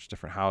Pledge, a bunch of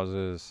different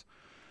houses.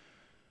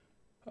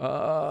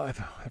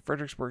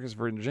 Fredericksburg is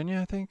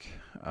Virginia, I think.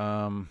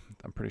 I'm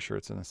pretty sure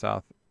it's in the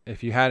south.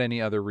 If you had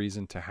any other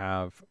reason to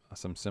have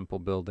some simple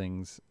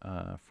buildings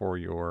for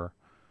your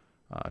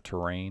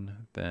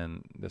terrain,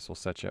 then this will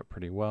set you up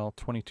pretty well.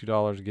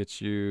 $22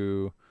 gets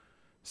you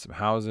some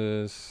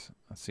houses.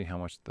 Let's see how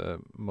much the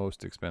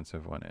most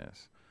expensive one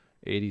is.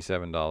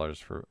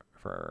 $87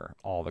 for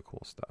all the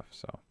cool stuff.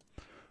 So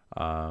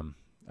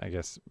I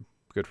guess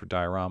good for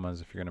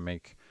dioramas if you're going to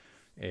make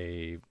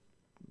a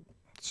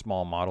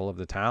small model of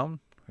the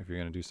town, if you're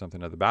going to do something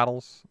to the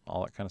battles,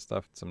 all that kind of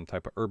stuff, some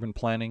type of urban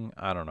planning,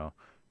 I don't know,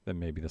 then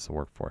maybe this will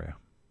work for you.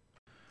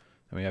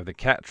 Then we have the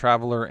Cat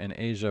Traveler in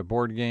Asia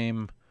board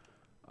game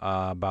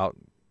about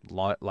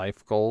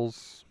life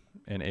goals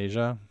in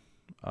Asia.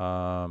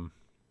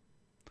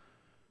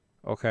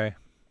 Okay,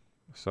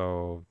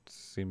 so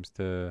seems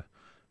to,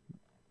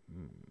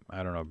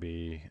 I don't know,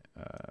 be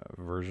a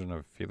version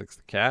of Felix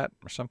the Cat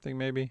or something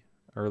maybe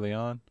early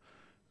on,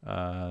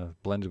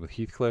 blended with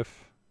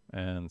Heathcliff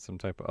and some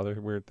type of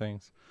other weird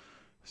things.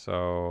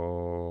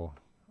 So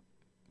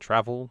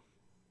travel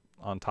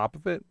on top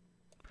of it,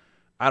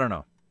 I don't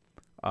know.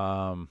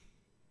 I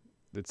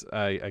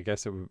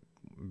guess it would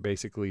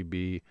basically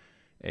be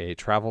a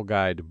travel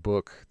guide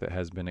book that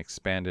has been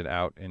expanded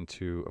out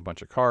into a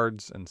bunch of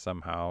cards, and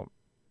somehow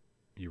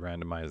you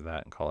randomize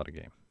that and call it a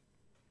game.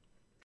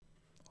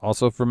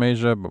 Also from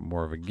Asia, but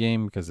more of a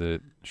game because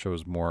it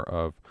shows more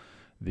of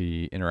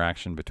the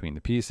interaction between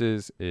the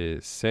pieces,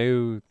 is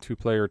Seu,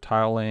 2-player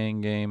tile laying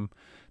game.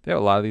 They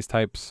have a lot of these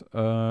types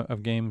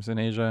of games in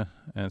Asia,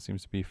 and it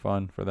seems to be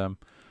fun for them.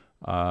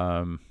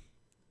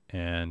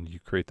 And you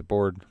create the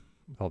board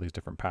with all these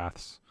different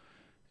paths,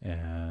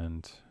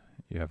 and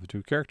you have the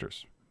two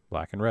characters,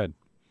 black and red,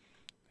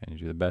 and you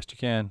do the best you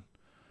can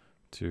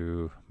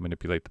to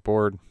manipulate the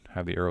board,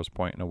 have the arrows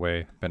point in a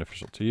way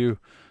beneficial to you,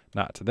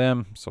 not to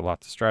them. So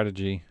lots of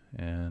strategy,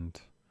 and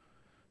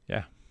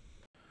yeah.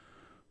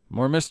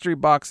 More mystery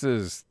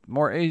boxes,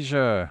 more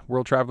Asia.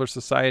 World Traveler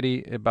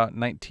Society about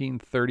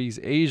 1930s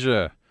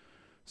Asia.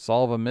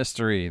 Solve a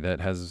mystery that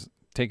has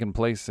taken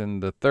place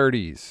in the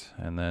 30s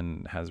and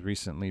then has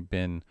recently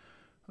been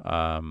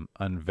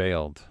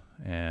unveiled.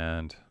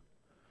 And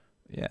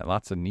yeah,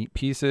 lots of neat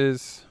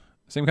pieces.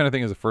 Same kind of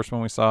thing as the first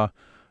one we saw.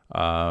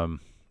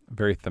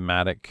 Very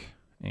thematic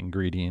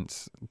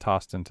ingredients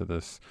tossed into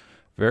this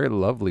very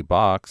lovely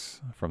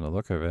box from the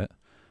look of it.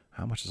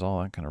 How much is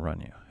all that going to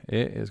run you?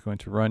 It is going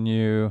to run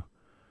you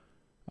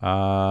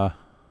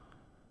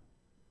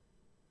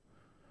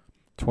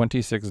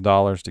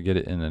 $26 to get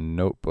it in a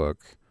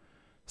notebook,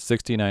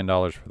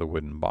 $69 for the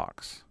wooden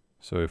box.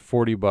 So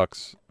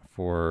 $40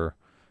 for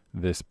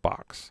this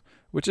box,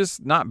 which is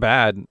not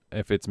bad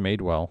if it's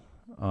made well.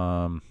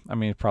 I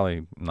mean, it's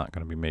probably not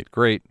going to be made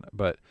great,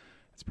 but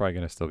it's probably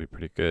going to still be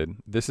pretty good.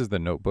 This is the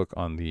notebook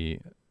on the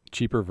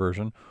cheaper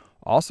version.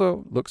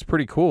 Also looks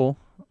pretty cool.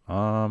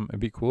 It'd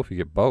be cool if you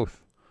get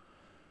both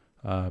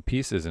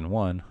pieces in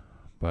one,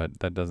 but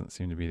that doesn't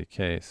seem to be the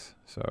case.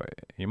 So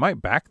you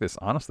might back this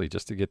honestly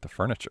just to get the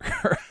furniture.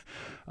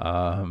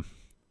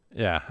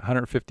 Yeah,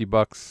 $150,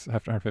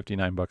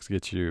 $159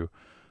 gets you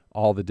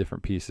all the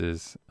different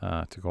pieces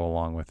to go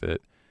along with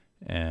it,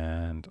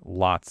 and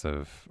lots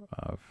of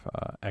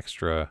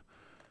extra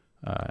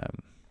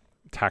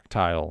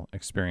tactile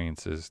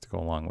experiences to go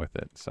along with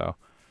it. So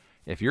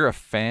if you're a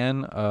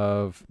fan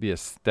of the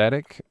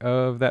aesthetic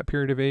of that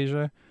period of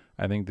Asia,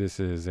 I think this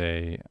is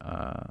a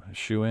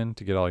shoe-in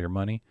to get all your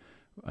money.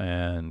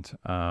 And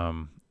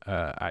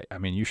I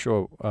mean, you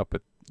show up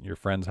at your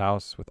friend's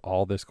house with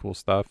all this cool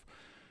stuff.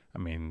 I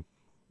mean,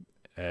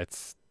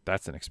 that's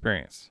an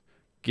experience.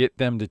 Get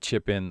them to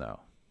chip in though.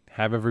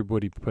 Have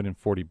everybody put in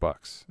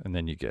 $40, and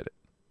then you get it.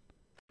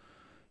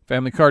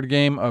 Family card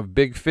game of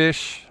Big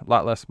Fish. A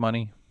lot less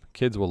money.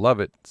 Kids will love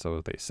it,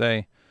 so they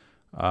say.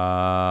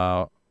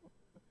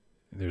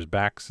 There's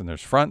backs and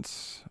there's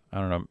fronts. I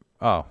don't know.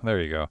 Oh,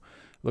 there you go.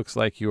 Looks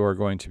like you are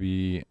going to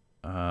be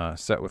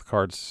set with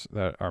cards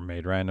that are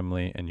made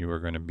randomly, and you are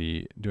going to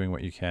be doing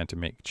what you can to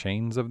make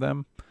chains of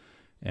them.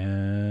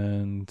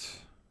 And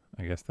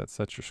I guess that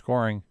sets your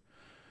scoring.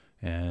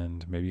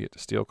 And maybe you get to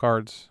steal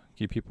cards,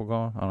 keep people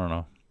going. I don't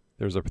know.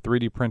 There's a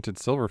 3D printed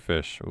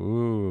silverfish.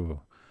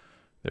 Ooh,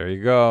 there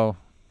you go.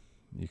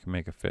 You can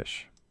make a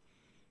fish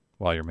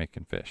while you're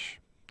making fish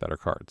that are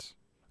cards.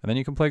 And then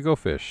you can play Go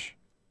Fish.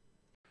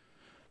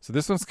 So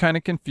this one's kind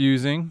of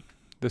confusing.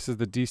 This is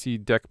the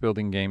DC deck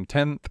building game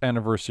 10th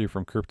anniversary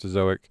from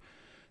Cryptozoic.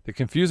 The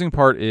confusing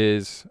part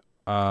is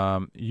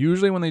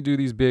usually when they do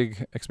these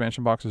big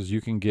expansion boxes,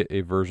 you can get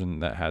a version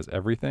that has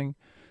everything.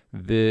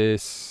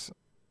 This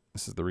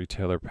is the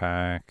retailer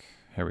pack.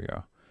 Here we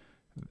go.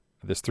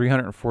 This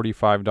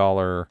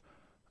 $345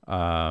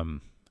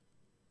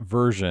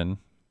 version,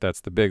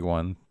 that's the big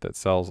one that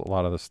sells a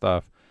lot of the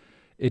stuff.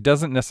 It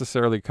doesn't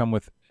necessarily come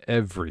with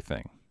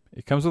everything.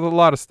 It comes with a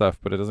lot of stuff,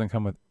 but it doesn't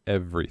come with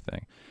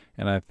everything.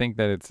 And I think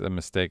that it's a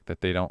mistake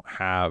that they don't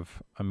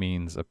have a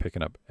means of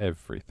picking up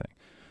everything.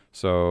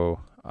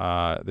 So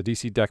the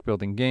DC deck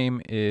building game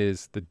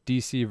is the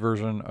DC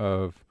version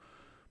of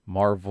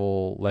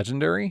Marvel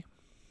Legendary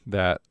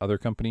that other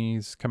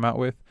companies come out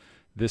with.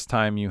 This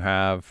time you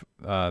have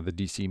the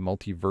DC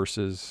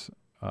Multiverses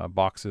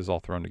boxes all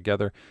thrown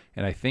together.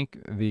 And I think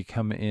they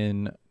come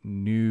in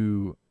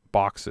new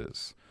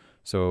boxes.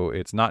 So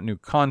it's not new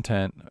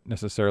content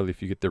necessarily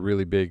if you get the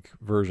really big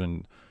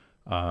version,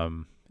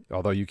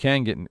 although you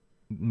can get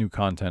new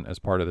content as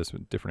part of this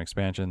with different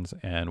expansions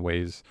and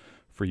ways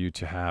for you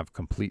to have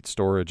complete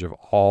storage of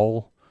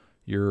all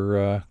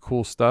your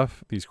cool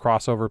stuff, these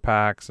crossover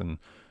packs and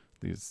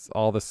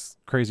all this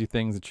crazy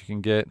things that you can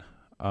get.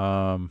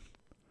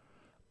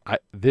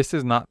 This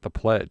is not the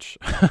pledge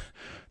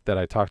that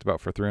I talked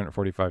about for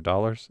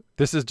 $345.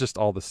 This is just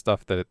all the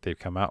stuff that they've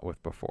come out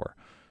with before.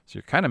 So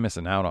you're kind of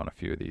missing out on a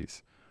few of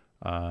these.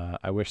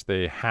 I wish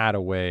they had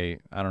a way,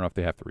 I don't know if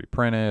they have to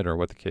reprint it or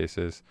what the case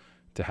is,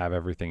 to have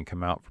everything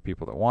come out for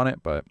people that want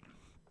it, but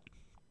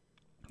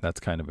that's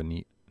kind of a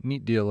neat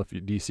deal if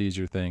DC is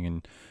your thing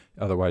and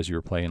otherwise you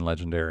were playing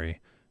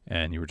Legendary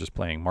and you were just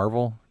playing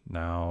Marvel.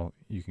 Now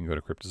you can go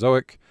to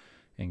Cryptozoic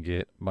and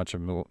get a bunch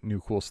of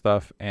new cool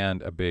stuff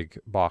and a big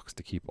box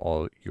to keep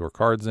all your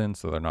cards in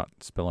so they're not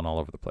spilling all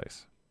over the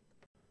place.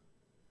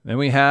 Then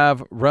we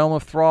have Realm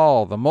of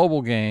Thrall, the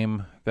mobile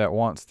game that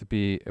wants to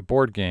be a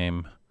board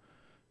game.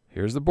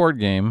 Here's the board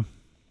game.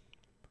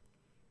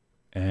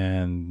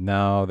 And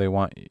now they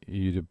want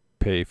you to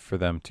pay for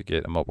them to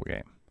get a mobile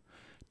game.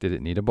 Did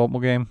it need a mobile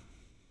game?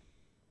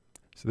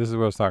 So this is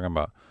what I was talking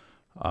about.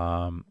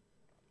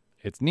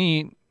 It's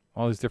neat.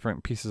 All these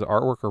different pieces of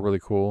artwork are really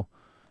cool.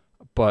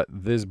 But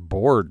this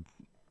board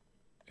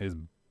is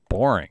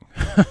boring.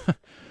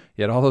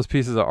 You had all those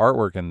pieces of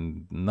artwork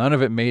and none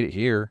of it made it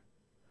here.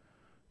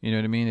 You know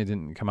what I mean? It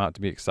didn't come out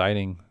to be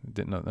exciting. It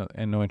didn't,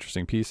 and no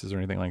interesting pieces or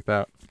anything like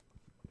that.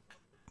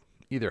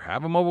 Either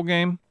have a mobile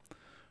game,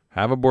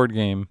 have a board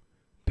game,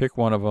 pick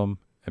one of them,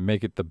 and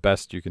make it the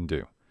best you can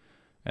do.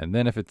 And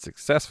then if it's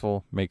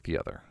successful, make the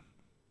other.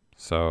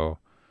 So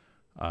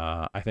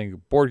I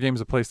think board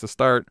game's a place to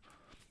start.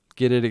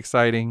 Get it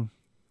exciting.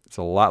 It's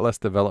a lot less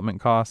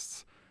development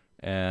costs.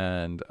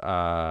 And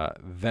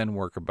then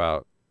work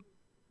about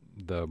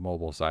the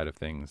mobile side of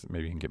things.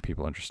 Maybe you can get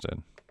people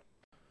interested.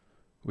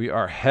 We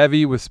are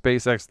heavy with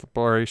space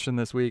exploration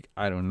this week.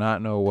 I do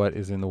not know what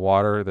is in the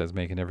water that's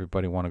making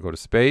everybody want to go to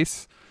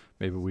space.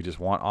 Maybe we just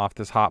want off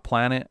this hot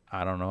planet.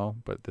 I don't know,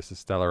 but this is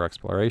stellar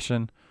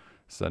exploration.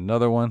 It's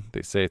another one.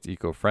 They say it's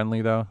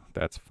eco-friendly though.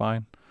 That's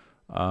fine.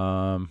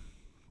 49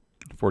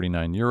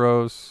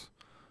 euros,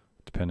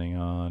 depending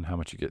on how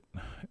much you get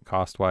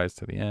cost-wise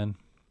to the end.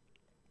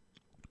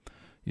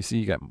 You see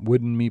you got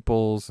wooden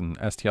meeples and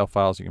STL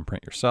files you can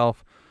print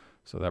yourself.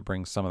 So that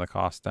brings some of the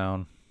costs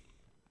down.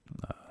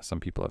 Some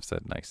people have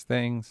said nice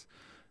things.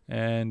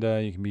 And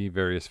you can be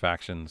various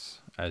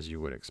factions as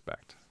you would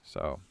expect.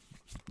 So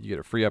you get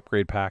a free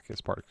upgrade pack as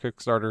part of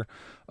Kickstarter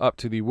up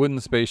to the wooden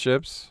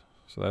spaceships.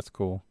 So that's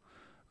cool.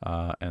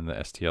 And the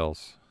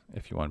STLs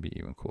if you want to be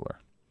even cooler.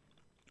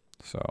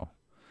 So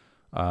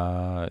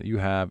you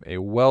have a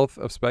wealth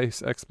of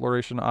space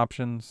exploration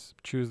options.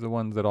 Choose the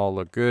ones that all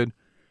look good.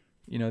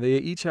 You know, they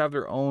each have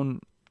their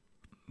own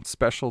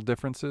special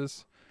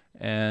differences.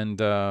 And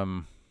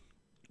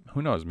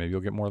who knows? Maybe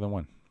you'll get more than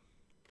one.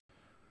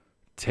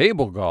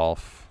 Table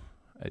golf,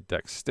 a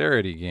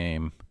dexterity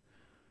game,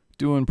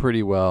 doing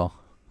pretty well.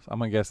 So I'm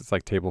going to guess it's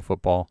like table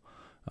football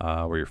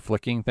where you're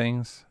flicking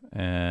things.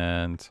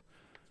 And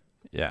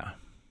yeah.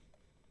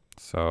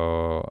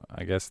 So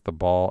I guess the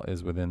ball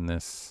is within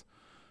this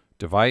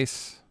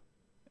device.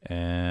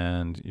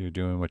 And you're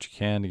doing what you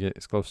can to get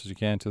as close as you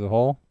can to the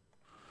hole.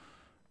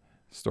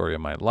 Story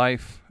of my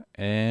life.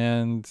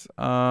 And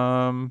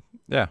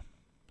yeah,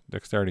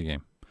 dexterity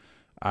game.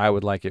 I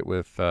would like it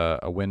with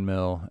a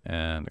windmill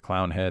and a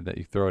clown head that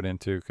you throw it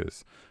into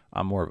because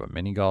I'm more of a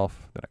mini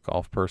golf than a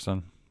golf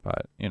person.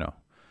 But, you know,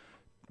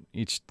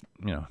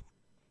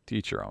 to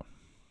each your own.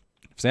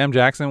 If Sam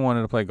Jackson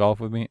wanted to play golf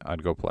with me,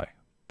 I'd go play.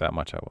 That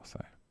much I will say.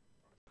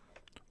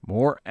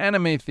 More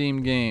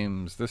anime-themed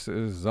games. This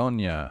is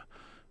Xeonia,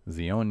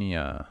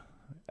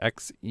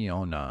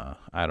 X-Iona.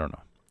 I don't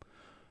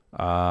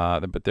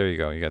know. But there you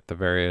go. You got the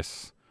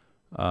various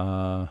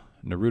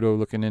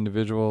Naruto-looking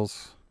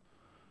individuals.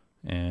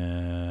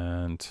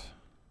 And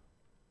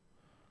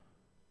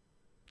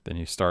then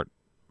you start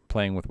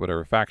playing with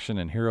whatever faction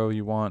and hero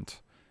you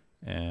want.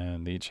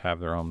 And they each have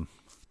their own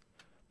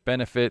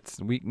benefits,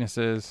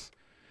 weaknesses.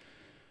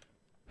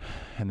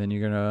 And then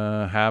you're going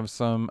to have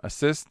some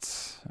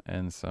assists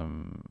and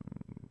some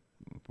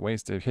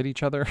ways to hit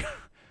each other.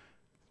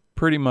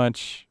 Pretty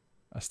much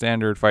a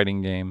standard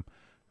fighting game.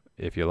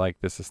 If you like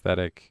this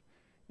aesthetic,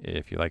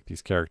 if you like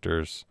these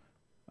characters,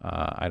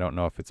 I don't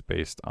know if it's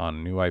based on a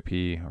new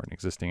IP or an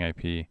existing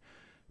IP,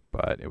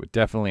 but it would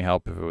definitely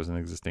help if it was an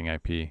existing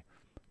IP.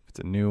 If it's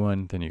a new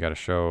one, then you got to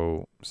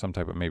show some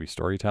type of maybe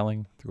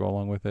storytelling to go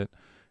along with it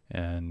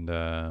and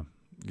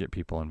get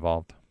people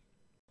involved.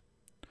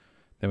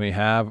 Then we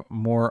have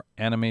more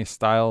anime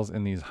styles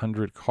in these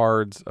 100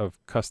 cards of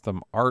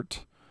custom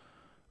art.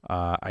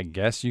 I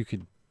guess you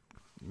could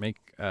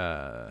make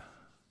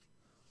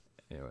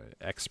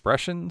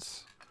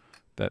expressions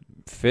that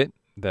fit,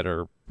 that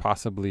are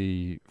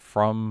possibly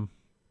from...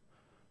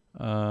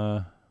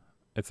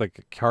 it's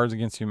like Cards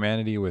Against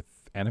Humanity with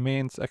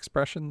anime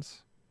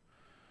expressions.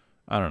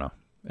 I don't know.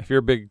 If you're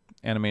a big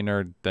anime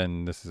nerd,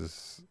 then this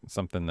is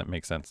something that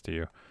makes sense to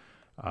you.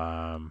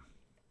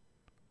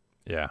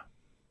 Yeah.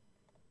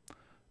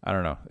 I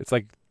don't know. It's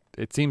like,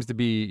 it seems to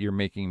be you're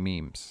making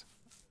memes.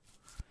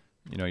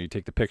 You know, you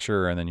take the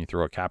picture and then you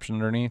throw a caption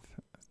underneath.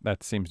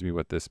 That seems to be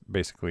what this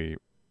basically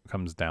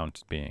comes down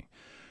to being.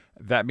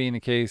 That being the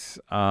case,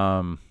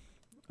 let's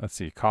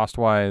see,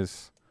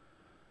 cost-wise,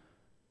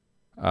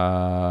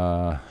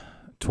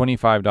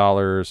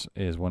 $25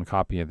 is one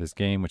copy of this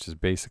game, which is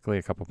basically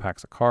a couple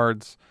packs of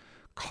cards.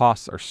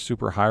 Costs are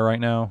super high right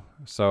now,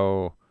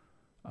 so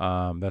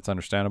that's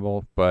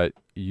understandable, but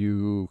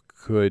you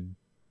could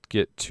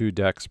get 2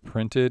 decks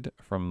printed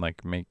from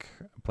like Make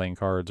playing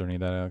cards or any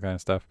of that other kind of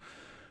stuff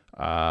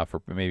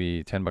for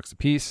maybe $10 a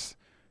piece.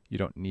 You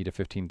don't need a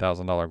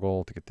 $15,000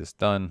 goal to get this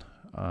done.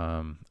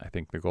 I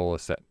think the goal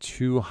is set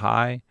too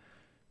high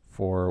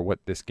for what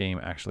this game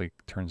actually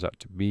turns out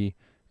to be,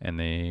 and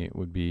they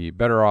would be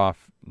better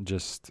off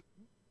just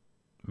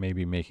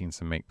maybe making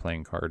some Make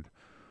playing card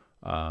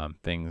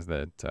things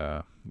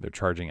that they're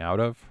charging out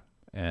of,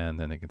 and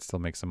then they can still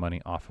make some money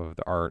off of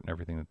the art and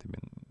everything that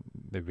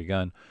they've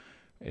begun.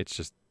 It's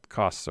just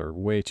costs are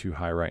way too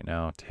high right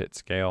now to hit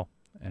scale,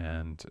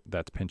 and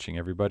that's pinching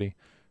everybody.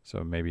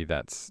 So maybe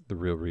that's the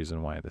real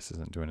reason why this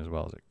isn't doing as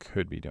well as it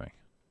could be doing.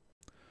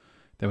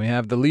 Then we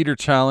have the Leader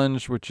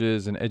Challenge, which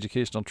is an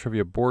educational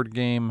trivia board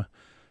game,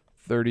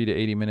 30 to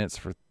 80 minutes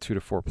for 2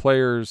 to 4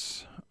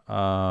 players.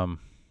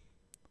 Let's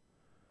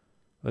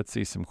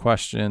see some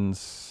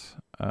questions.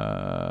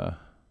 They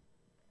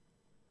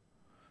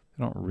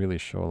don't really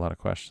show a lot of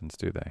questions,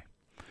 do they?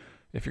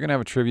 If you're going to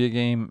have a trivia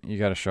game, you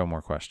got to show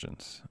more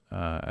questions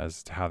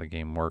as to how the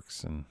game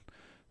works. And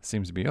it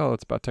seems to be, oh,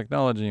 it's about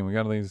technology, and we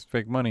got all these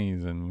fake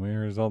monies, and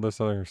here's all this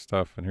other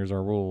stuff, and here's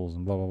our rules,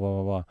 and blah, blah,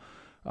 blah, blah,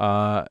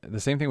 blah. The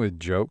same thing with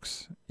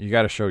jokes. You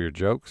got to show your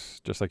jokes,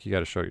 just like you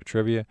got to show your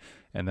trivia.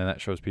 And then that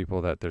shows people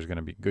that there's going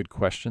to be good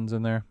questions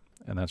in there.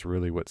 And that's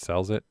really what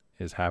sells it,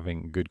 is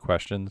having good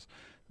questions.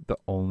 The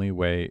only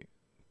way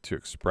to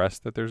express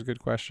that there's good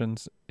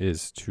questions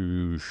is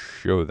to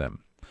show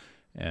them.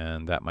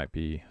 And that might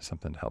be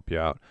something to help you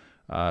out.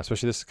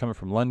 Especially this is coming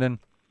from London.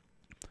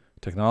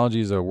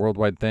 Technology is a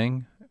worldwide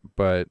thing,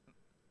 but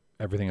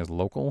everything is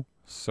local.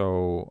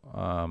 So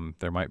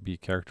there might be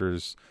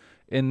characters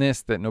in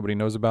this that nobody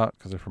knows about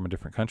because they're from a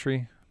different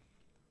country.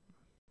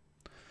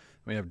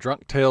 We have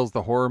Drunk Tales,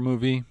 the horror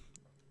movie.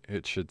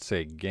 It should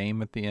say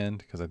game at the end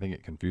because I think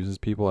it confuses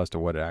people as to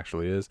what it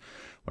actually is.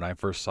 When I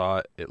first saw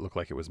it, it looked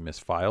like it was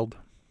misfiled.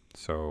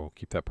 So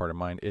keep that part in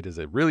mind. It is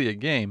really a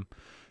game.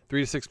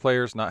 3 to 6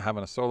 players, not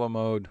having a solo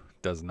mode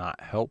does not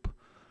help.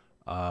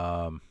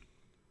 You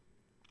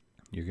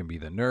can be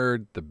the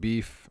nerd, the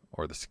beef,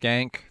 or the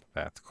skank.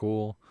 That's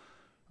cool.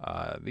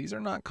 These are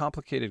not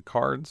complicated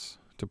cards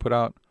to put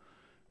out,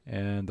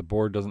 and the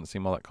board doesn't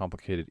seem all that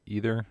complicated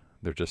either.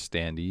 They're just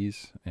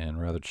standees,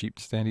 and rather cheap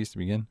standees to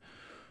begin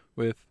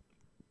with.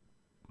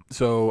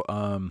 So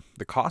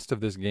the cost of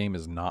this game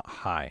is not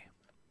high.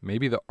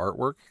 Maybe the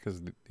artwork,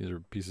 because these are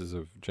pieces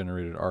of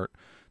generated art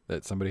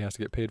that somebody has to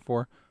get paid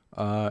for,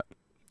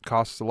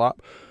 costs a lot,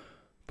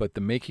 but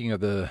the making of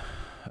the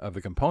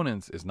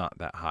components is not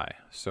that high.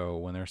 So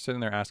when they're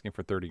sitting there asking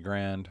for 30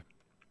 grand,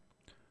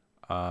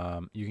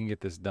 you can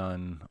get this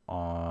done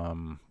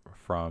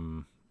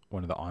from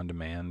one of the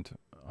on-demand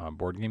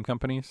board game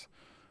companies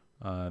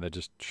that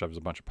just shoves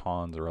a bunch of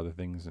pawns or other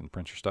things and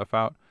prints your stuff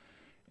out.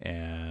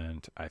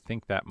 And I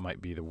think that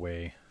might be the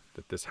way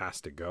that this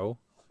has to go,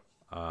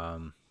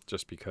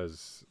 just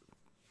because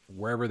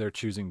wherever they're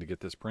choosing to get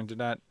this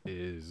printed at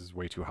is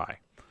way too high.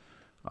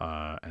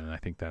 And I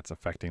think that's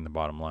affecting the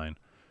bottom line.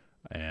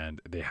 And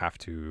they have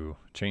to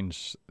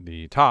change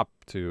the top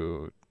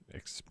to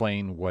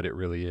explain what it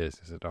really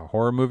is. Is it a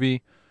horror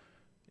movie?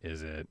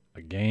 Is it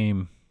a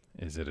game?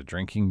 Is it a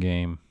drinking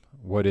game?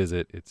 What is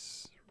it?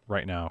 It's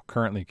right now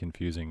currently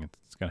confusing.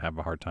 It's going to have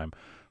a hard time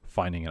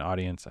finding an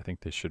audience. I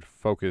think they should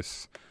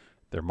focus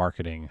their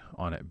marketing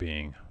on it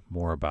being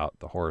more about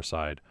the horror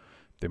side.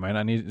 They might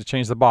not need to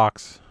change the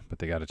box, but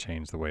they got to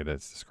change the way that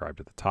it's described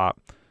at the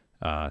top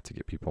to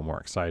get people more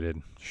excited,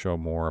 show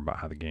more about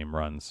how the game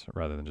runs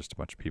rather than just a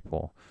bunch of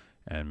people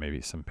and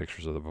maybe some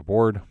pictures of the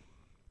board.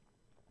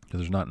 Because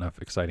there's not enough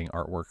exciting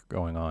artwork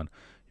going on.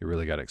 You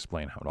really got to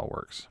explain how it all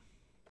works.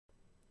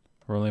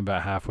 We're only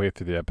about halfway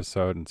through the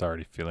episode, and it's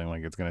already feeling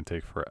like it's going to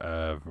take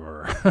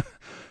forever.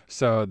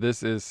 So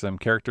this is some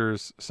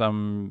characters.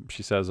 Some,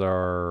 she says,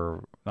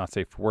 are not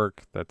safe for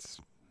work.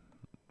 That's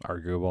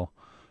arguable.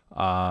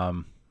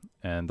 And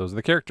those are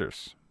the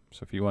characters.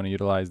 So if you want to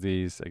utilize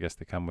these, I guess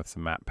they come with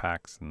some map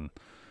packs and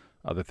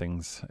other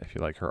things. If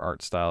you like her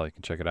art style, you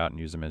can check it out and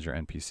use them as your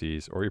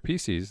NPCs or your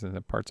PCs. And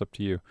that part's up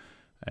to you.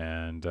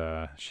 And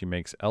she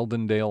makes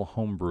Eldendale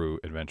homebrew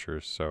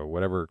adventures. So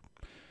whatever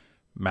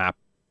map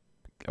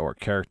or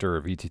character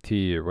or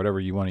VTT or whatever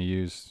you want to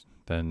use,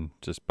 then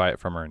just buy it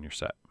from her and you're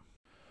set.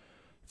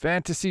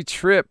 Fantasy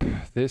Trip.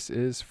 This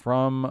is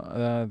from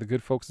the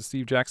good folks at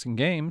Steve Jackson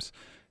Games.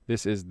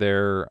 This is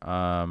their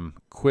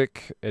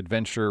quick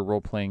adventure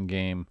role-playing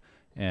game.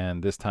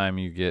 And this time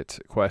you get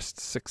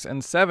quests 6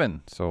 and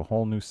 7. So a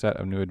whole new set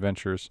of new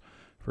adventures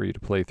for you to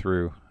play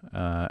through.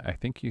 I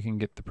think you can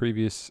get the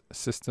previous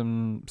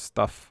system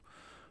stuff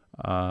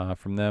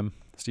from them.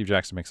 Steve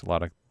Jackson makes a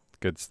lot of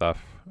good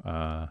stuff.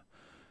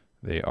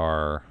 They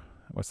are,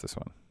 what's this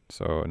one?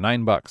 So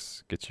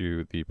 $9 gets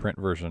you the print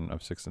version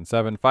of 6 and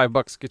 7.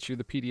 $5 gets you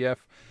the PDF.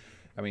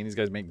 I mean, these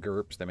guys make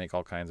GURPS. They make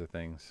all kinds of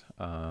things.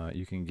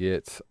 You can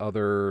get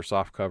other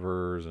soft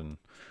covers and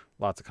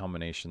lots of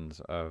combinations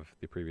of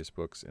the previous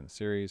books in the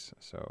series.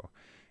 So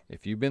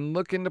if you've been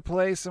looking to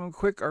play some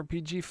quick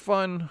RPG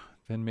fun,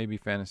 then maybe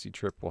Fantasy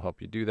Trip will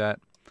help you do that.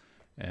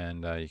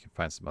 And you can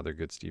find some other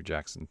good Steve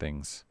Jackson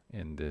things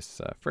in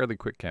this fairly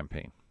quick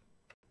campaign.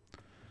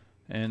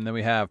 And then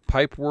we have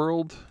Pipe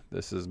World.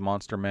 This is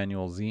Monster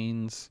Manual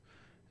zines.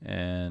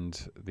 And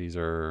these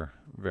are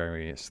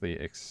variously,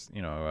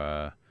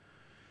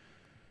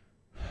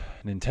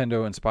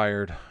 Nintendo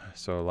inspired.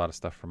 So a lot of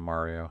stuff from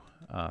Mario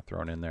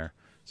thrown in there.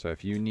 So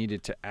if you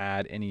needed to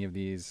add any of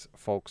these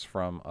folks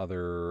from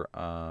other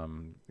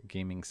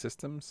gaming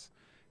systems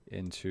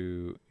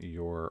into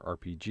your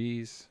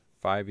RPGs,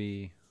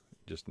 5e,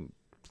 just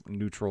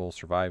neutral,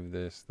 survive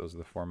this, those are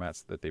the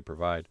formats that they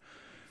provide.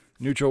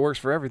 Neutral works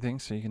for everything,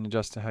 so you can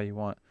adjust to how you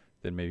want.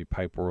 Then maybe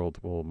Pipe World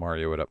will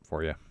Mario it up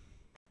for you.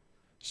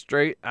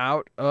 Straight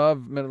out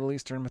of Middle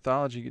Eastern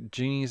mythology,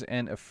 genies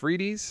and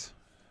Ifritis.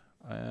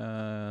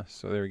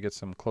 So there we get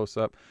some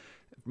close-up.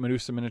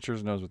 Medusa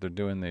Miniatures knows what they're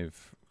doing.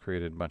 They've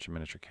created a bunch of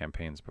miniature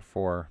campaigns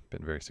before,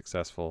 been very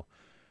successful.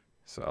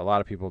 So a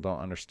lot of people don't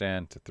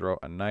understand to throw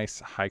a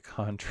nice high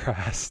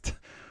contrast,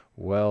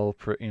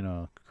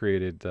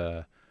 created,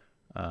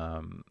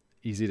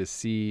 easy to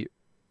see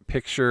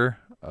picture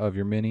of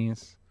your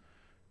minis.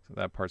 So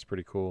that part's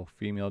pretty cool.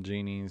 Female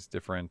genies,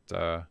 different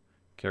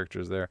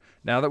characters there.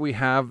 Now that we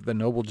have the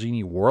Noble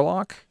Genie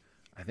Warlock,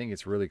 I think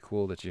it's really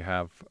cool that you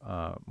have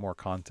more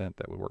content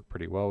that would work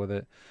pretty well with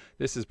it.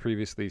 This is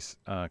previously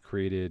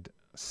created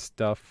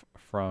stuff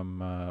from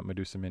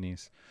Medusa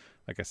Minis.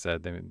 Like I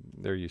said,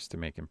 they're used to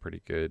making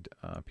pretty good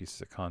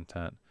pieces of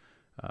content.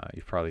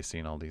 You've probably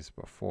seen all these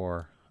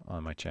before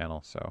on my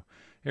channel. So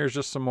here's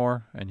just some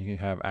more, and you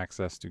have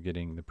access to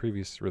getting the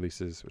previous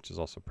releases, which is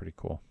also pretty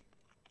cool.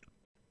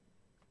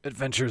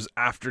 Adventures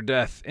After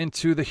Death,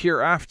 Into the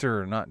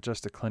Hereafter, not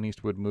just a Clint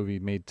Eastwood movie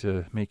made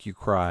to make you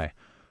cry.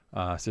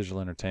 Sigil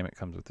Entertainment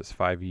comes with this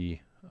 5e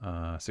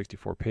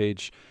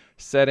 64-page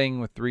setting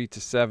with 3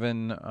 to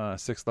 7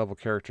 6-level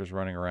characters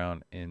running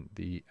around in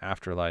the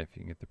afterlife.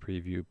 You can get the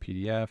preview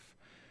PDF,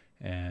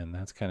 and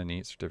that's kind of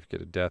neat.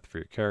 Certificate of death for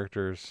your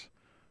characters.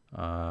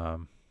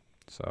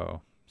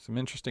 So some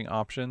interesting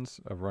options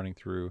of running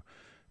through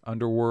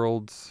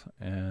underworlds.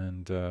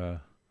 And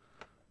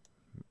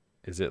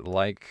is it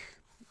like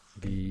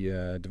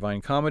the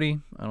Divine Comedy?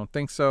 I don't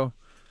think so,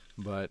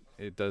 but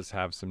it does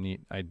have some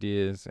neat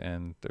ideas,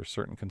 and there's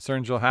certain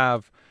concerns you'll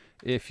have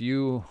if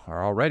you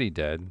are already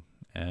dead,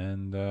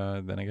 and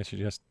then I guess you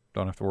just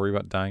don't have to worry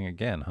about dying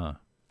again, huh?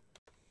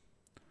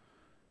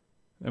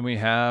 Then we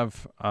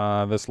have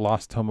this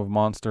Lost Tome of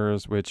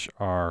Monsters, which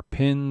are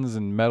pins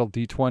and metal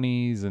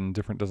D20s and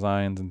different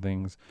designs and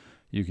things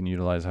you can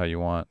utilize how you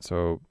want.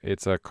 So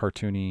it's a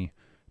cartoony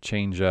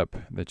change-up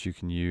that you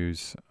can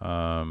use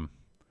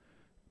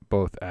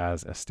both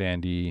as a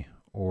standee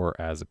or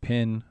as a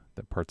pin.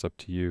 That part's up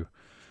to you.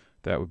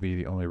 That would be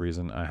the only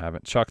reason I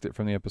haven't chucked it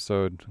from the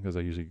episode, because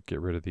I usually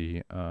get rid of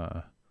the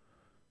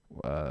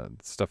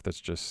stuff that's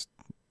just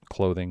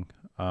clothing.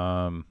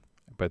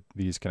 But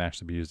these can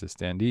actually be used as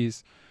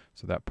standees,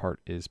 so that part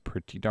is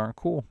pretty darn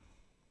cool.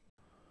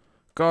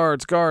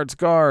 Guards, guards,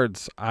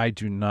 guards. I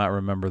do not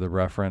remember the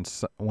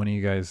reference. One of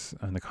you guys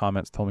in the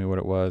comments told me what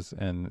it was,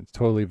 and it's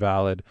totally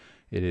valid.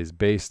 It is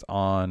based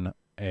on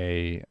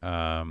a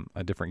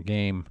different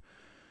game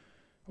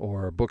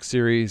or book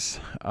series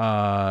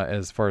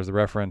as far as the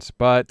reference,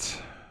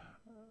 but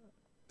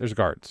there's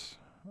guards.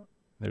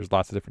 There's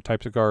lots of different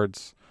types of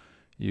guards.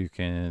 You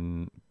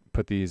can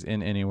put these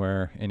in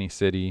anywhere, any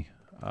city.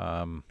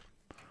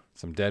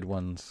 Some dead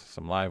ones,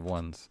 some live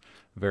ones,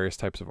 various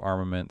types of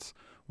armaments.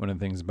 One of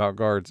the things about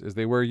guards is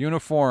they wear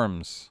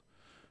uniforms.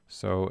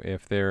 So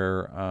if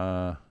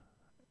they're,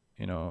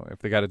 you know, if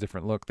they got a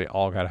different look, they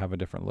all got to have a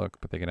different look,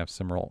 but they can have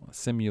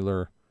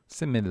similar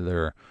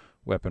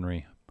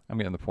weaponry. I'm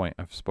getting the point.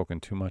 I've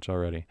spoken too much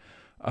already.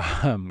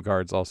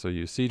 Guards also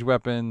use siege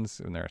weapons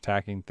when they're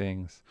attacking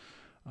things.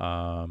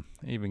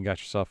 Even got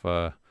yourself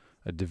a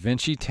Da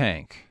Vinci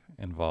tank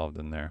involved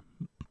in there.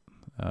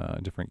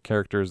 Different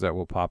characters that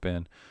will pop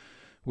in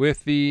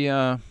with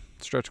the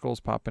stretch goals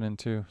popping in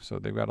too. So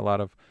they've got a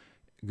lot of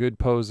good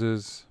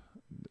poses,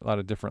 a lot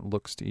of different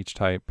looks to each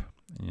type.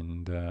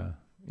 And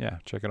yeah,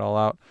 check it all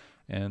out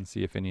and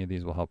see if any of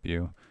these will help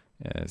you,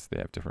 as they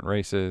have different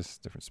races,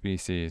 different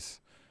species,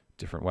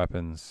 different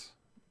weapons.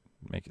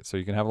 Make it so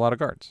you can have a lot of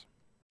guards.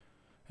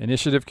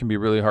 Initiative can be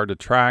really hard to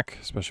track,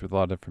 especially with a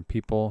lot of different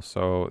people.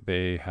 So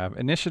they have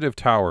initiative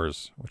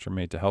towers, which are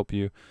made to help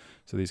you.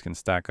 So these can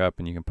stack up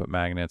and you can put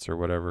magnets or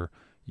whatever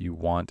you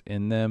want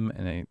in them.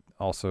 And it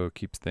also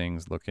keeps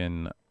things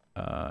looking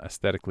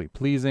aesthetically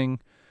pleasing.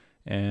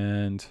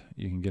 And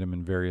you can get them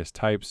in various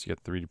types. You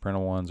get 3D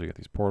printed ones, or you get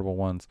these portable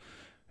ones.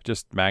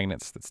 Just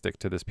magnets that stick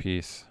to this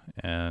piece.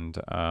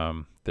 And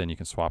then you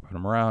can swap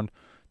them around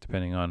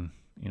depending on,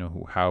 you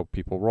know, how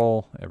people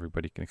roll.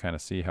 Everybody can kind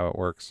of see how it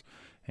works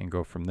and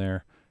go from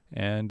there.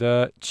 And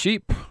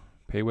cheap.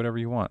 Pay whatever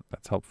you want.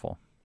 That's helpful.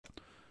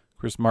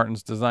 Chris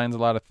Martins designs a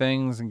lot of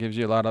things and gives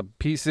you a lot of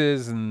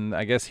pieces, and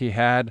I guess he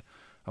had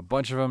a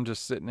bunch of them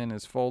just sitting in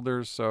his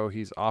folders, so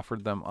he's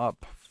offered them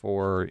up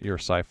for your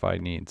sci-fi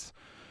needs.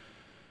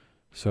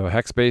 So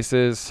hex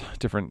bases,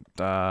 different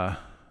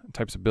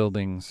types of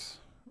buildings,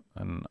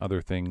 and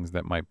other things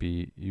that might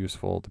be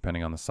useful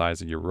depending on the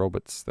size of your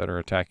robots that are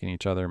attacking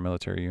each other,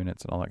 military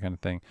units and all that kind of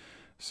thing.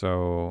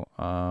 So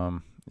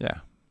yeah,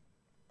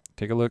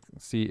 take a look,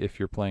 see if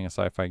you're playing a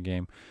sci-fi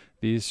game.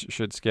 These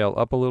should scale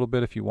up a little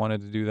bit if you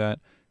wanted to do that,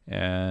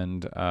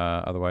 and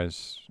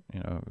otherwise, you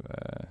know,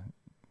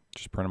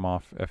 just print them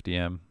off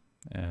FDM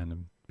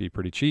and be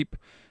pretty cheap,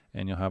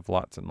 and you'll have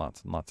lots and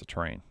lots and lots of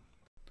terrain.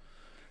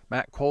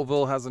 Matt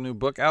Colville has a new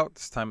book out.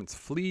 This time it's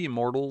Flea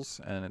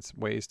Immortals, and it's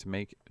ways to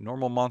make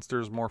normal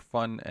monsters more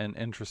fun and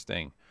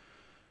interesting.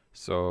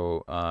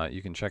 So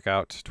you can check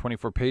out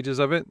 24 pages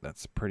of it.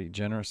 That's a pretty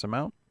generous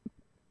amount.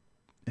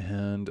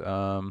 And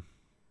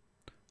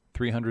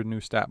 300 new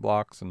stat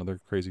blocks and other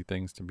crazy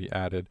things to be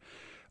added.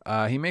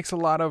 He makes a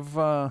lot of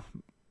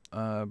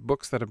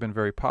books that have been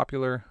very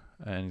popular,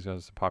 and he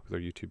has a popular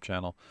YouTube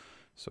channel.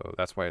 So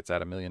that's why it's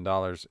at $1 million,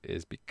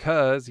 is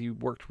because he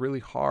worked really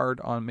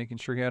hard on making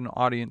sure he had an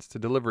audience to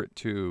deliver it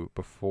to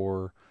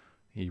before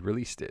he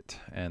released it.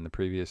 And the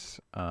previous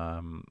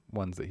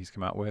ones that he's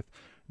come out with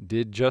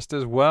did just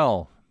as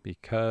well,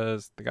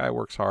 because the guy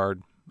works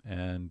hard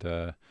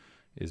and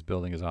is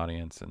building his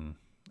audience and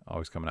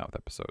always coming out with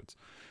episodes.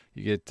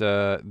 You get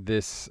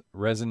this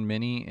resin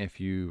mini if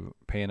you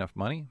pay enough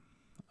money.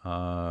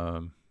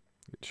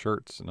 Get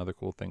shirts and other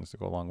cool things to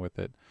go along with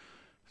it.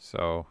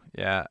 So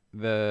yeah,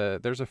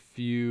 there's a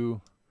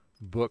few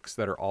books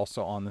that are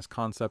also on this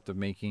concept of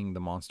making the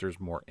monsters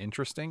more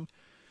interesting,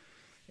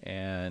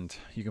 and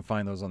you can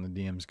find those on the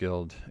DMs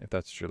Guild if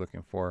that's what you're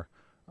looking for.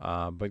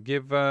 But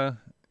give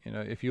you know,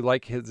 if you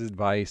like his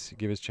advice,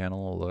 give his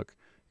channel a look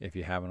if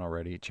you haven't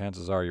already.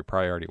 Chances are you're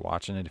probably already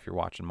watching it if you're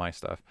watching my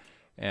stuff,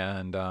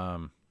 and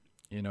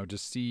you know,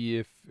 just see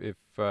if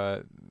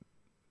the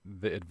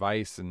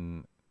advice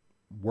and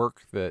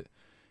work that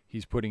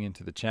he's putting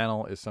into the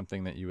channel is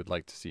something that you would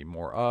like to see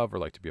more of, or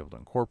like to be able to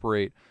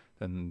incorporate.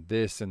 Then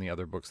this and the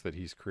other books that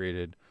he's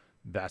created,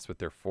 that's what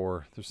they're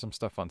for. There's some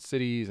stuff on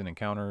cities and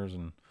encounters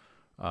and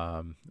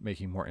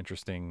making more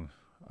interesting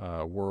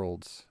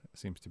worlds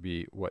seems to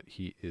be what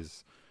he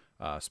is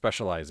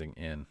specializing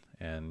in.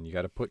 And you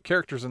got to put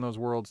characters in those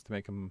worlds to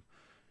make them,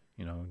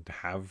 you know, to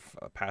have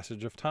a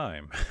passage of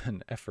time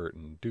and effort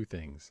and do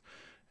things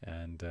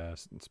and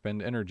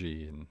spend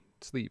energy and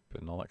sleep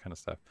and all that kind of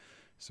stuff.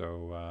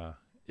 So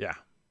yeah,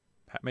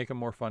 make them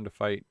more fun to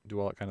fight, do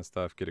all that kind of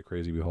stuff, get a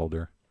crazy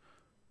beholder.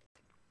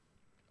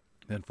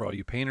 And for all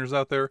you painters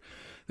out there,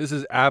 this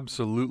is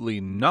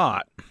absolutely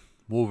not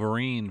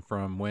Wolverine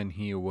from when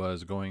he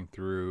was going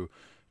through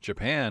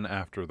Japan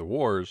after the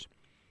wars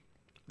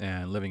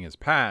and living his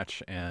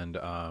patch. And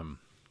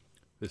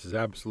this is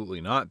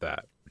absolutely not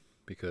that,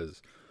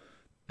 because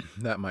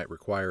that might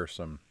require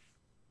some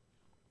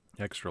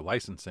extra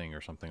licensing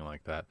or something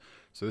like that.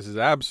 So this is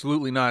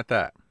absolutely not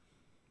that.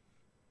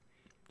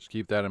 Just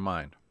keep that in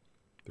mind.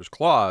 There's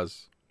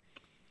claws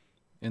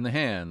in the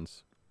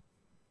hands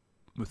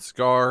with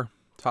scar,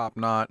 top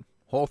knot,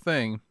 whole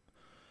thing.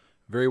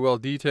 Very well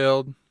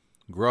detailed,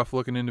 gruff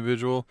looking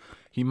individual.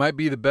 He might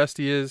be the best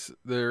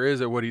there is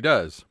at what he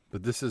does,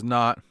 but this is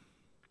not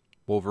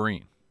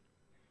Wolverine.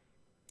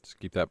 Just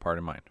keep that part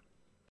in mind.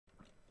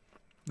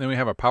 Then we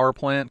have a power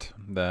plant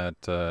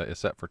that is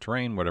set for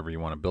terrain, whatever you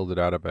want to build it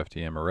out of,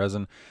 FDM or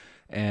resin.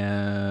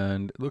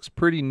 And it looks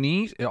pretty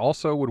neat. It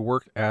also would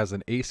work as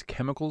an Ace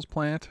Chemicals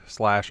plant /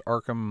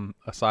 Arkham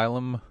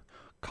Asylum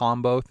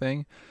combo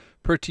thing.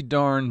 Pretty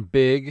darn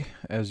big,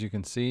 as you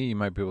can see. You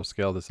might be able to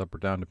scale this up or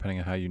down depending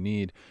on how you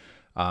need.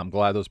 I'm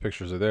glad those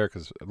pictures are there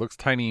because it looks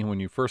tiny when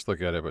you first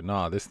look at it, but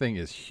nah, this thing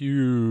is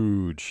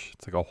huge.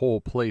 It's like a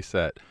whole play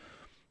set.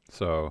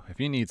 So if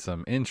you need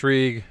some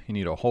intrigue, you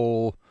need a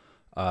whole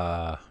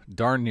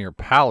darn near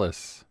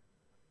palace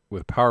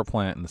with power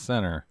plant in the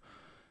center,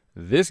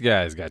 this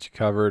guy's got you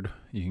covered.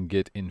 You can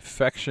get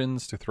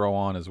infections to throw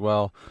on as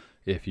well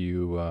if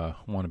you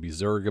want to be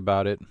Zerg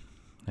about it.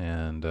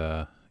 And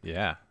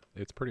yeah,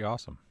 it's pretty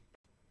awesome.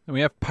 And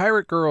we have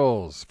Pirate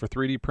Girls for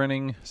 3D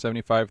printing,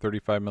 75,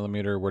 35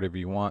 millimeter, whatever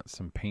you want,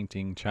 some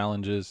painting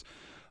challenges.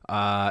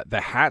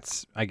 The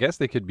hats, I guess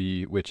they could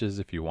be witches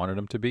if you wanted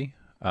them to be.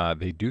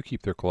 They do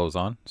keep their clothes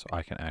on, so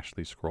I can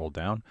actually scroll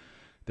down.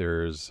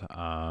 There's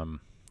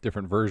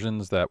different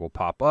versions that will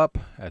pop up.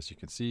 As you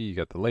can see, you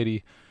got the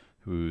lady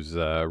who's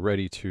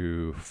ready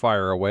to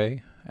fire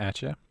away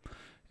at you.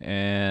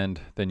 And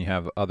then you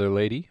have other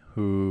lady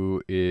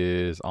who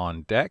is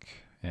on deck,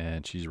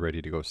 and she's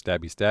ready to go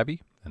stabby stabby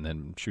and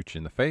then shoot you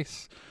in the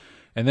face.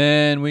 And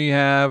then we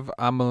have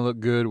I'm gonna look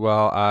good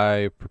while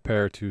I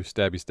prepare to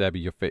stabby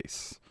stabby your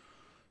face.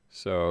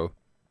 So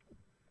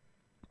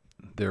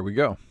there we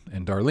go.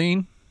 And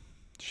Darlene,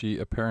 she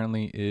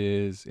apparently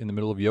is in the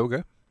middle of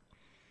yoga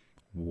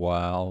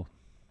while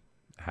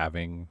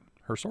having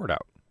her sword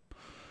out.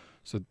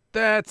 So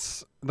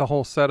that's the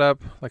whole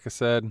setup. Like I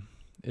said,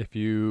 if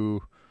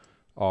you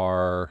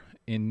are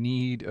in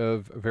need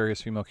of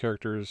various female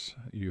characters,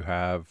 you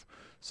have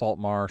Salt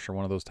Marsh or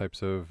one of those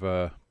types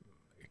of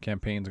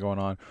campaigns going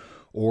on,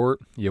 or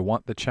you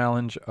want the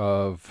challenge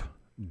of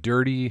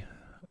dirty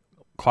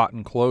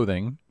cotton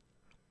clothing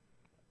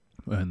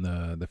and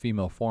the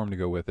female form to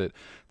go with it,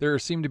 there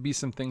seem to be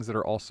some things that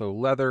are also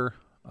leather.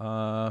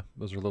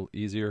 Those are a little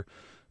easier,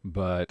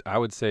 but I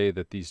would say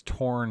that these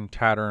torn,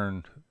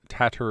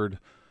 tattered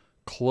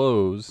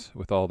clothes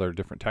with all their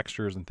different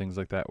textures and things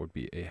like that would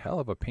be a hell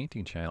of a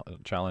painting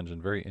challenge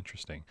and very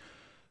interesting.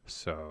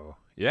 So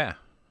yeah,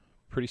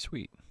 pretty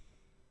sweet.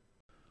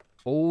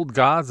 Old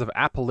Gods of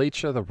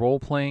Appalachia, the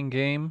role-playing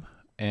game,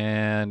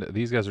 and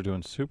these guys are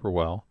doing super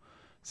well.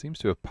 Seems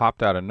to have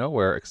popped out of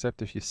nowhere,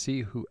 except if you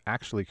see who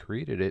actually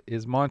created it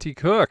is Monty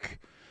Cook.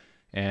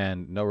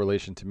 And no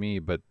relation to me,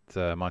 but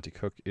Monty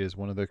Cook is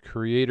one of the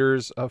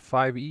creators of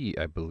 5e,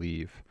 I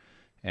believe,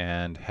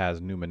 and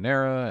has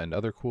Numenera and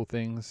other cool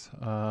things.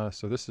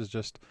 So this is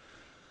just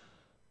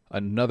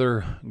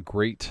another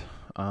great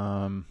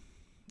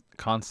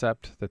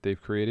concept that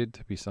they've created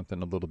to be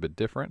something a little bit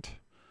different.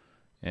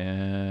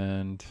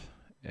 And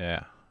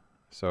yeah,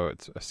 so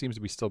it seems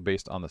to be still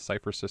based on the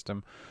cipher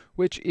system,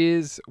 which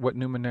is what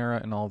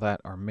Numenera and all that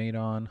are made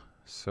on.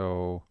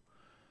 So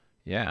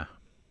yeah,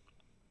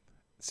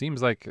 it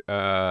seems like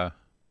I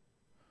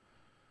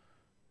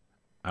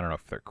don't know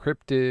if they're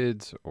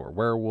cryptids or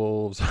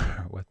werewolves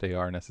or what they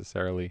are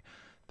necessarily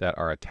that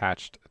are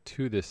attached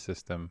to this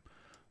system,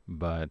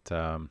 but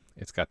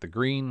it's got the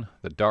green,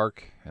 the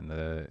dark, and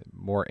the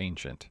more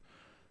ancient.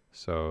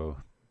 So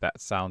that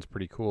sounds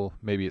pretty cool.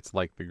 Maybe it's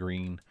like the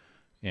green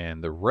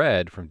and the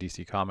red from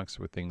DC Comics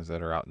with things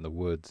that are out in the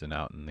woods and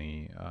out in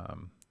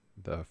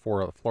the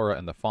flora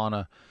and the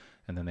fauna.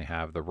 And then they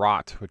have the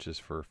rot, which is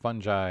for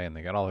fungi, and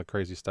they got all the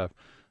crazy stuff.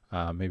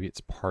 Maybe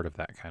it's part of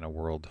that kind of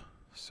world.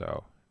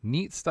 So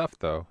neat stuff,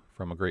 though,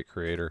 from a great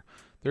creator.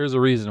 There's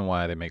a reason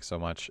why they make so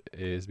much,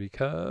 is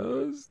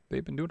because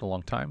they've been doing it a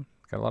long time.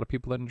 Got a lot of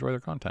people that enjoy their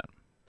content.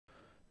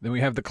 Then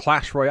we have the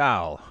Clash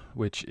Royale,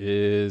 which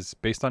is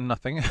based on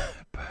nothing,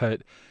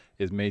 but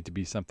is made to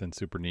be something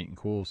super neat and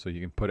cool, so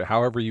you can put it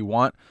however you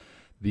want.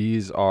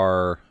 These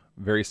are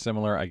very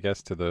similar, I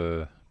guess, to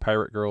the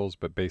Pirate Girls,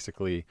 but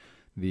basically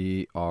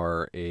they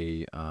are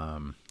a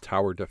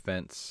tower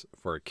defense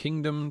for a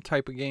kingdom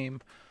type of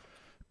game.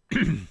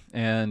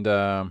 And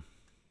yeah,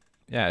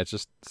 it's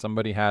just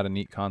somebody had a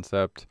neat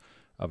concept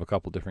of a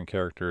couple different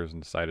characters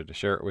and decided to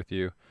share it with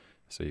you.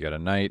 So you got a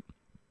knight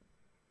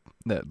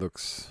that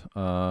looks,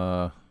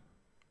 I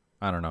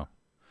don't know,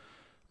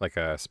 like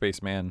a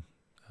spaceman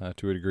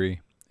to a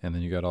degree. And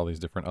then you got all these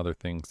different other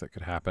things that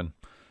could happen.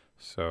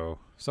 So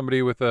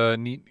somebody with a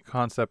neat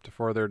concept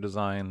for their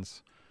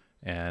designs,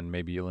 and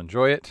maybe you'll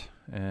enjoy it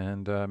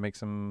and make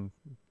something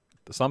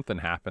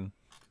happen.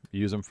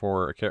 Use them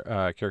for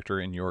a character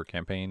in your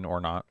campaign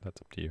or not.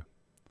 That's up to you.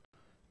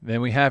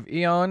 Then we have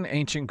Eon,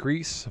 Ancient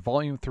Greece,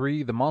 Volume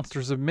 3, The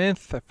Monsters of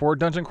Myth for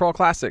Dungeon Crawl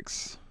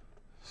Classics.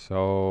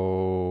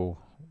 So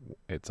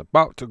it's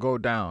about to go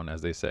down,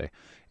 as they say.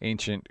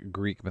 Ancient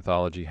Greek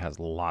mythology has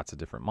lots of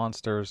different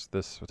monsters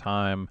this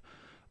time.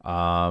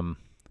 The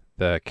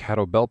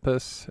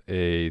Catobelpus,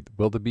 a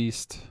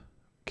wildebeest,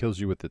 kills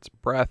you with its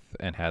breath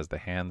and has the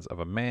hands of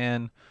a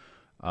man.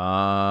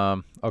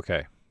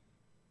 Okay,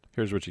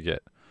 here's what you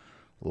get.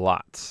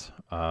 Lots.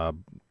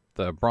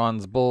 The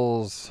bronze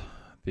bulls,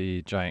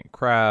 the giant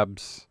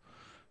crabs,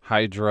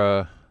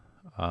 Hydra,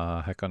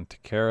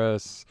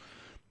 Heconticaris,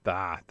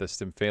 the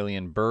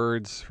Stymphalian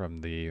birds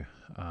from the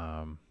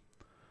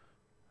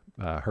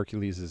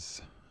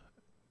Hercules'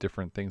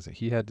 different things that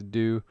he had to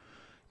do.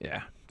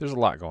 Yeah, there's a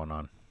lot going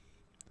on.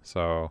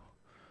 So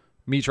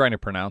me trying to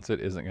pronounce it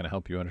isn't going to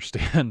help you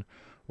understand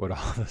what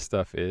all this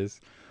stuff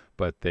is.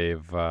 but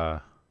they've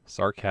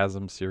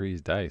Sarcasm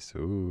series dice.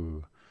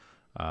 Ooh.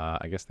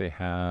 I guess they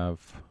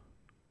have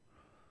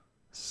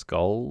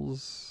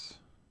skulls,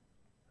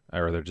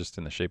 or they're just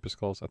in the shape of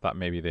skulls. I thought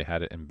maybe they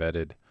had it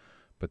embedded,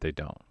 but they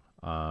don't.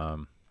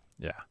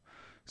 Yeah.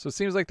 So it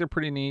seems like they're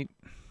pretty neat.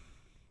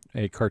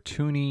 A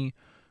cartoony,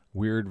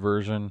 weird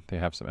version. They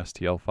have some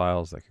STL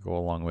files that could go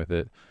along with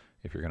it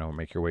if you're going to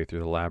make your way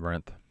through the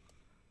labyrinth.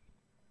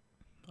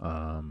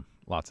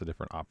 Lots of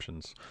different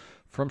options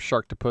from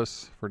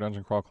Sharktopus for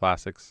Dungeon Crawl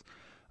Classics.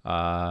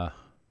 Yeah.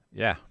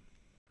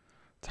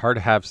 It's hard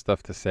to have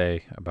stuff to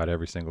say about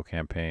every single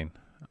campaign.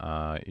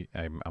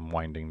 I'm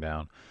winding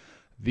down.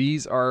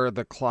 These are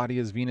the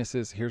Claudia's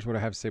Venuses. Here's what I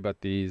have to say about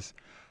these.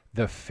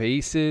 The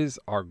faces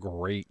are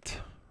great.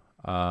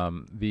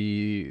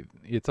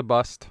 It's a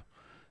bust.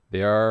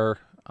 They are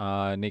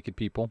naked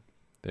people.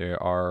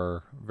 There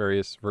are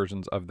various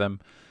versions of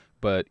them,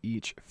 but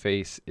each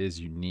face is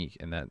unique,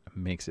 and that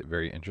makes it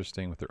very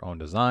interesting with their own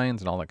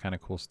designs and all that kind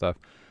of cool stuff.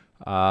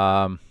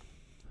 Yeah,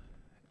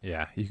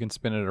 you can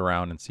spin it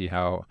around and see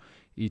how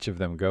each of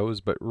them goes,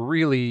 but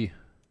really,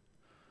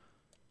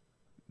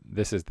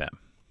 this is them,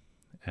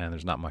 and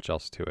there's not much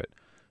else to it.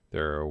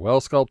 They're well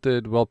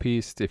sculpted, well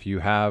pieced. If you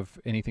have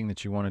anything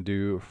that you want to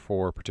do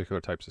for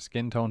particular types of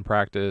skin tone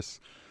practice,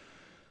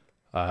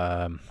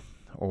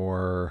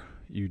 or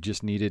you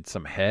just needed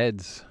some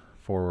heads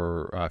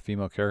for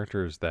female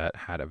characters that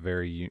had a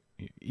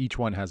each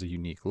one has a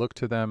unique look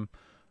to them,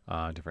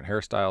 different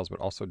hairstyles, but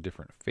also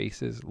different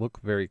faces.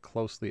 Look very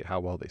closely at how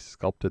well they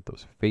sculpted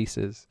those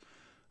faces.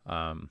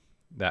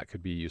 That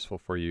could be useful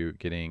for you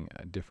getting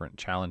different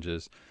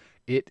challenges.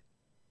 It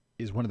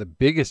is one of the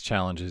biggest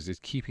challenges is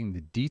keeping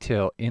the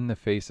detail in the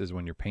faces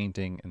when you're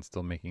painting and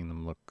still making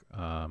them look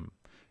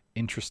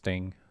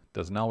interesting.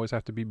 Doesn't always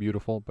have to be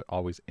beautiful, but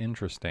always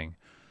interesting.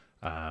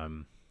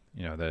 You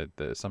know,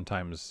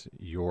 sometimes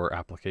your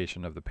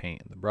application of the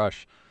paint and the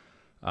brush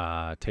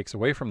takes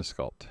away from the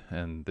sculpt,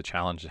 and the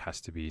challenge has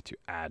to be to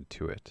add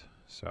to it.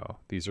 So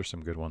these are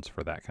some good ones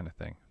for that kind of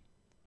thing.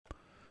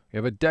 We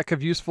have a deck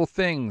of useful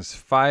things,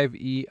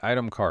 5E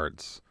item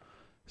cards.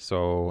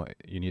 So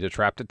you need a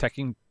trap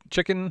detecting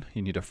chicken,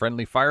 you need a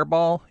friendly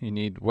fireball, you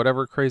need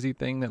whatever crazy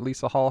thing that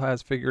Lisa Hall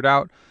has figured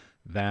out.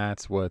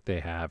 That's what they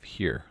have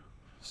here.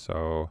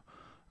 So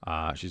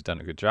she's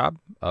done a good job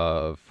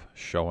of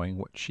showing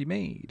what she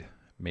made.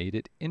 Made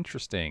it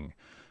interesting.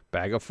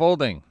 Bag of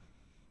folding.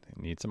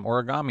 You need some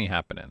origami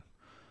happening.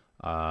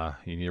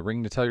 You need a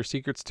ring to tell your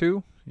secrets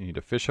to. You need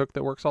a fish hook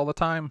that works all the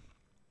time.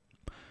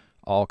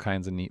 All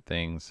kinds of neat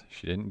things.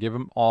 She didn't give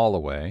them all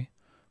away,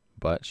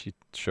 but she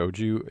showed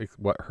you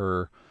what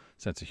her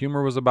sense of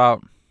humor was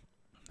about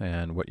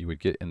and what you would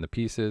get in the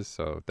pieces,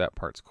 so that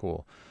part's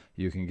cool.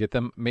 You can get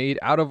them made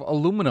out of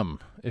aluminum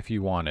if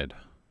you wanted.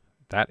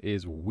 That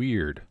is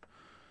weird.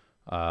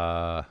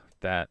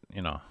 That,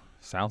 you know,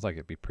 sounds like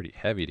it'd be pretty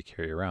heavy to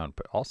carry around,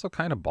 but also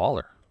kind of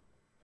baller.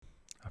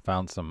 I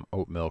found some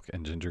oat milk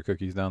and ginger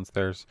cookies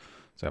downstairs,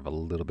 so I have a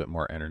little bit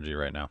more energy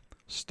right now.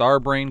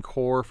 Starbrain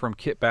Core from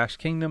Kit Bash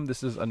Kingdom.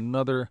 This is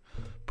another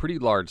pretty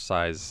large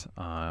size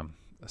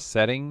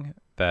setting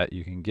that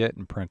you can get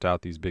and print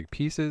out these big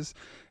pieces,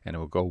 and it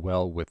will go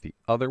well with the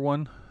other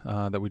one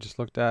that we just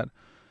looked at.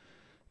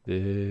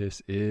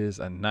 This is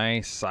a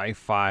nice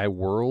sci-fi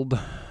world.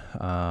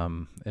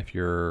 If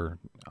you're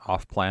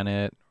off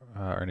planet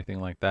or anything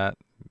like that,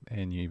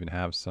 and you even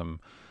have some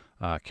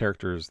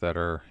characters that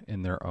are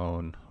in their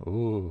own.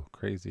 Ooh,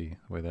 crazy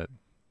the way that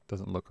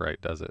doesn't look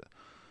right, does it?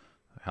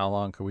 How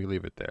long can we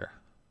leave it there?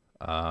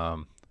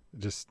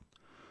 Just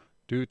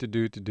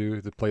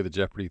to play the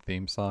Jeopardy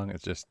theme song.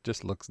 It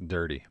just looks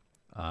dirty.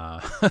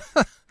 I'll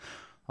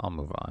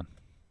move on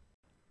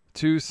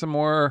to some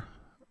more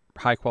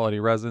high quality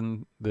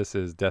resin. This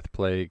is Death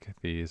Plague.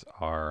 These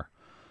are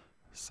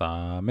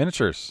some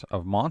miniatures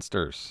of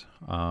monsters.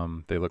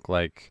 They look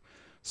like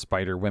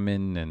spider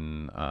women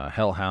and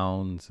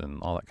hellhounds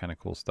and all that kind of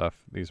cool stuff.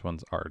 These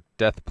ones are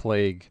Death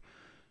Plague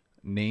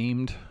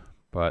named,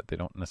 but they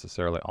don't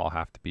necessarily all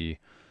have to be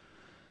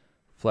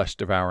flesh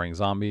devouring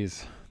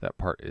zombies. That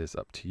part is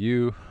up to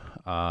you.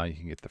 You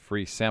can get the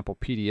free sample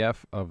PDF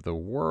of the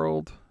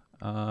world,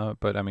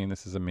 but I mean,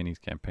 this is a minis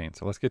campaign,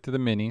 so let's get to the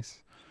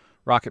minis.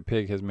 Rocket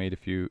Pig has made a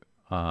few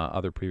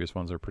other previous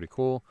ones that are pretty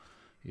cool.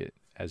 You get,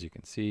 as you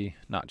can see,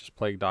 not just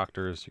plague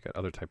doctors, you got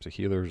other types of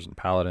healers and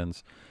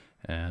paladins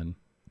and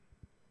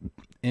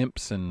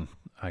imps, and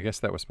I guess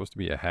that was supposed to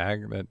be a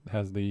hag that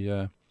has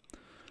the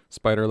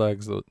spider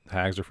legs. The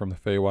hags are from the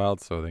Feywild,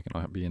 so they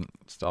can be in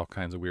all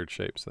kinds of weird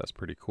shapes. So that's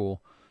pretty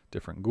cool.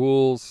 Different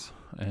ghouls,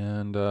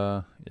 and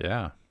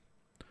yeah,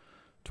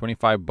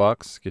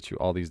 $25 gets you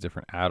all these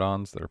different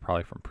add-ons that are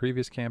probably from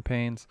previous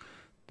campaigns.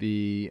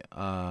 The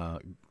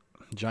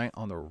giant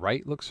on the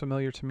right looks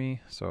familiar to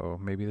me, so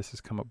maybe this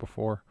has come up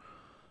before.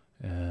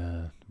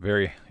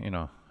 Very,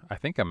 I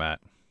think I'm at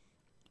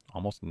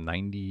almost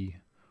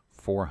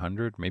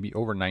 9,400, maybe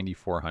over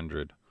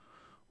 9,400.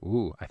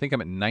 Ooh, I think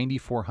I'm at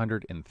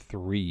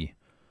 9,403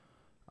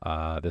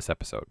 this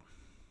episode.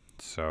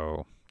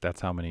 So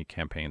that's how many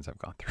campaigns I've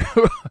gone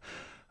through.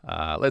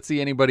 Let's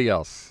see anybody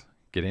else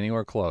get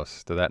anywhere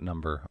close to that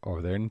number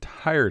over the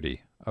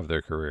entirety of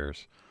their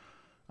careers.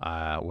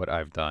 What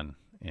I've done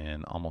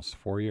in almost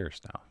 4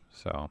 years now.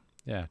 So,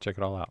 yeah, check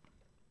it all out.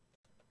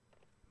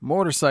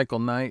 Motorcycle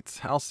Nights,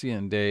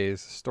 Halcyon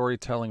Days,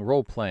 storytelling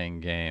role-playing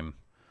game.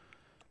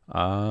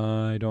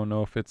 I don't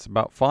know if it's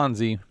about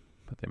Fonzie,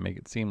 but they make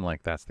it seem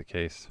like that's the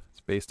case.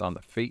 It's based on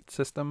the Fate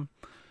system,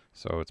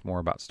 so it's more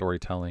about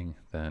storytelling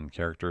than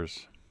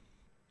characters.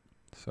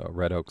 So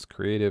Red Oak's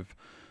creative,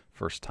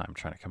 first time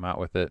trying to come out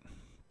with it.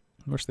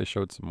 I wish they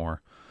showed some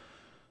more.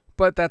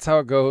 But that's how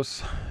it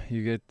goes.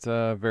 You get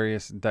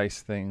various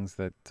dice things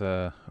that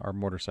are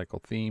motorcycle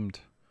themed.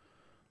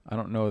 I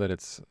don't know that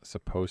it's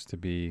supposed to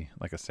be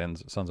like a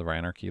Sons of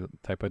Anarchy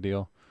type of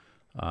deal.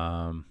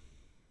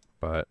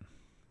 But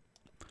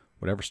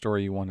whatever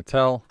story you want to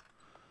tell,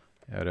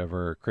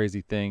 whatever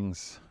crazy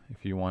things,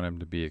 if you want him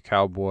to be a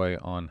cowboy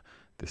on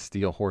the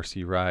steel horse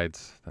he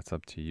rides, that's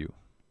up to you.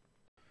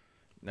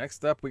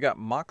 Next up, we got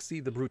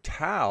Moxie the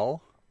Brutale.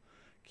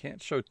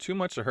 Can't show too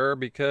much of her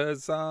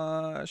because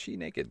she's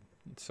naked.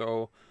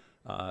 So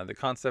the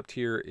concept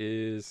here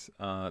is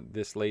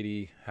this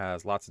lady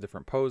has lots of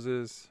different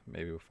poses.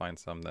 Maybe we'll find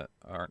some that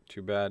aren't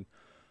too bad.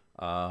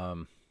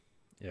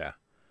 Yeah,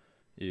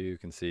 you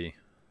can see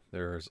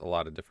there's a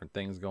lot of different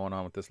things going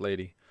on with this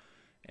lady.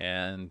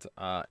 And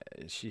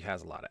she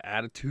has a lot of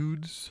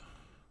attitudes.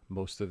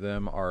 Most of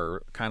them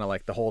are kind of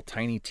like the whole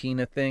Tiny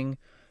Tina thing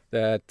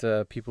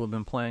that people have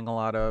been playing a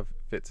lot of.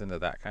 Fits into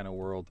that kind of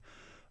world.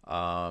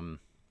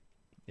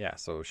 Yeah,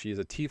 so she's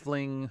a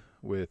tiefling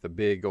with a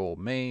big old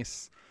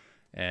mace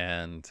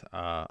and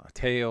a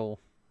tail.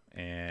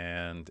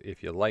 And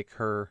if you like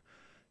her,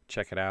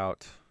 check it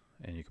out.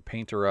 And you can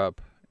paint her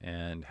up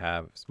and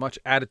have as much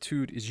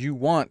attitude as you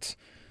want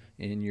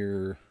in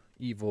your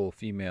evil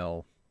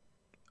female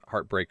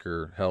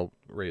Heartbreaker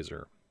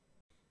Hellraiser.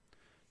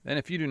 Then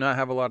if you do not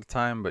have a lot of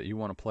time but you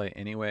want to play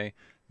anyway,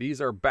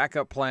 these are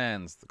backup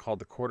plans called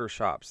the Quarter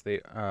Shops. They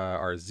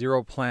are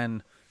 0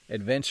 plan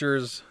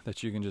adventures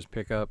that you can just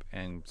pick up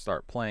and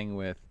start playing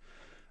with.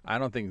 I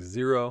don't think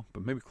 0,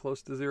 but maybe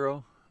close to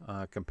 0,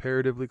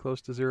 comparatively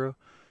close to 0.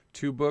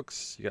 2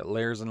 books. You got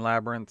Layers and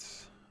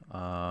Labyrinths. You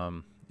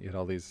got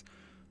all these.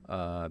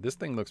 This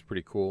thing looks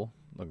pretty cool.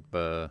 Look,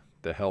 the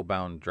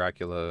Hellbound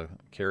Dracula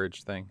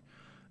carriage thing.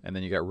 And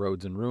then you got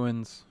Roads and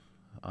Ruins.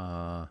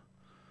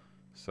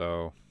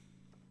 So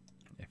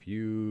if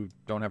you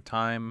don't have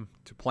time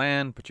to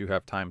plan, but you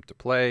have time to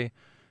play,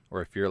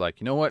 or if you're like,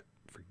 you know what,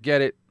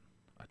 forget it,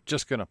 I'm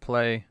just going to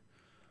play.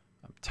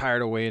 I'm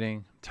tired of waiting.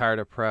 I'm tired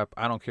of prep.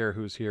 I don't care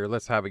who's here.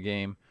 Let's have a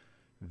game.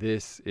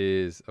 This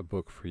is a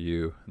book for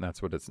you, and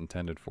that's what it's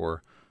intended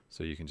for,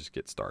 so you can just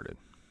get started.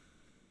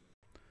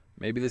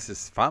 Maybe this is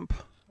Svamp,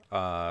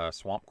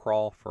 Swamp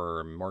Crawl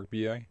for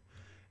Morgbier.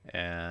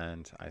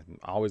 And I'm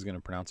always going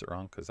to pronounce it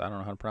wrong because I don't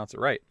know how to pronounce it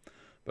right.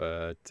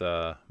 But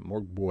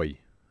Morgboy,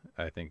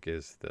 I think,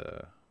 is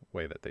the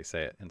way that they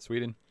say it in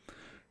Sweden.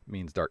 It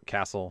means dark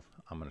castle.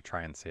 I'm going to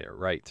try and say it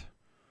right.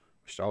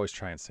 We should always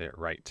try and say it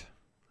right.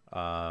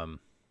 But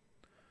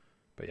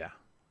yeah,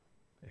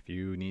 if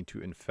you need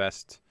to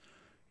infest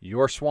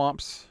your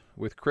swamps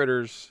with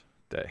critters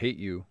that hate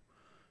you,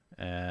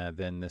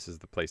 then this is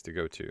the place to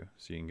go to.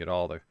 So you can get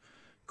all the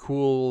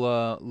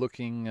cool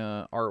looking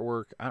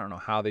artwork. I don't know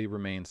how they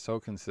remain so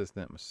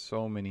consistent with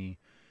so many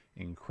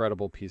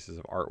incredible pieces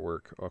of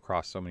artwork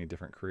across so many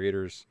different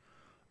creators,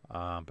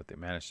 but they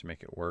managed to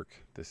make it work.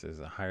 This is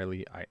a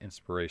highly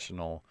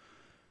inspirational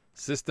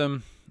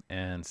system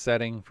and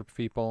setting for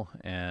people,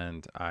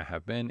 and I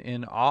have been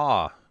in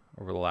awe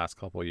over the last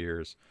couple of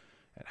years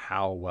at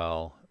how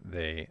well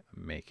they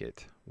make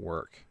it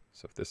work.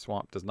 So if this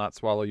swamp does not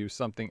swallow you,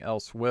 something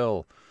else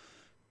will.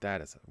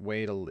 That is a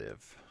way to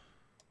live.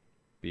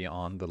 Be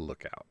on the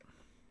lookout.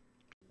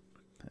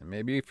 And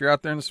maybe if you're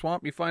out there in the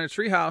swamp, you find a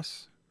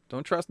treehouse.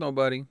 Don't trust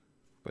nobody,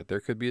 but there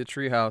could be a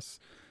treehouse,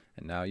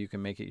 and now you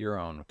can make it your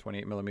own.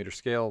 28mm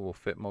scale will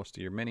fit most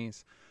of your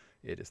minis.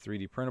 It is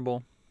 3D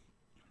printable,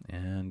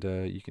 and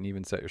you can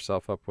even set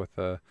yourself up with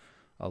a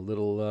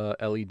little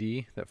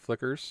LED that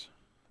flickers,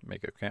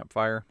 make a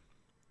campfire.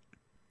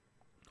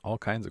 All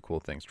kinds of cool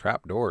things.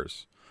 Trap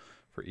doors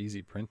for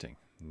easy printing.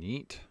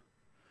 Neat.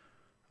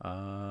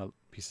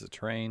 Pieces of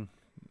terrain.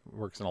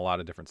 Works in a lot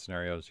of different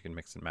scenarios. You can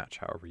mix and match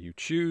however you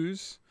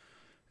choose.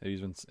 There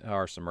even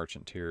are some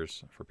merchant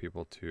tiers for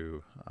people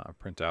to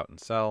print out and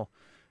sell.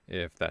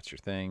 If that's your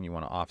thing, you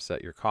want to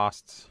offset your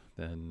costs,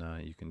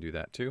 then you can do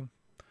that too.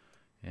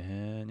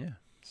 And yeah,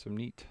 some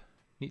neat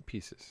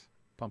pieces.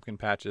 Pumpkin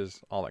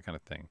patches, all that kind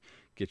of thing.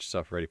 Get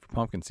yourself ready for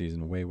pumpkin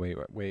season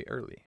way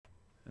early.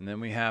 And then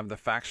we have the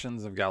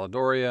Factions of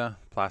Galadoria,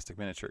 plastic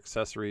miniature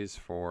accessories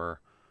for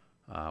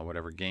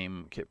whatever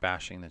game kit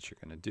bashing that you're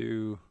going to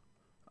do.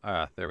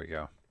 There we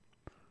go.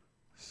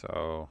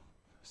 So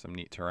some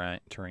neat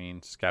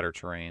terrain, scatter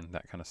terrain,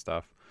 that kind of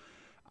stuff.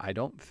 I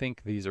don't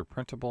think these are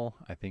printable.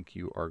 I think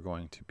you are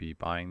going to be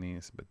buying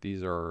these, but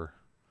these are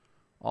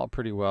all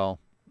pretty well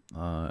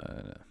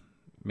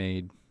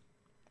made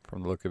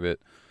from the look of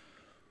it.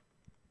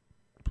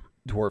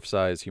 dwarf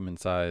size, human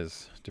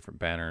size, different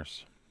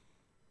banners,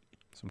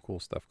 some cool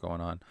stuff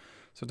going on.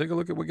 So take a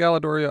look at what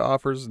Galadoria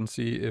offers and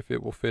see if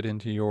it will fit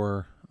into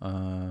your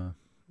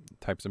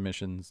types of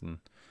missions and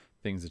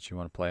things that you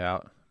want to play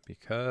out,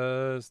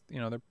 because, you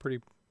know, they're pretty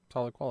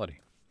solid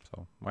quality.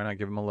 So why not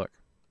give them a look?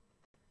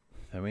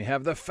 Then we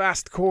have the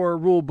Fast Core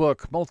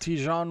Rulebook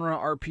Multi-Genre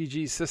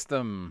RPG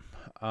System.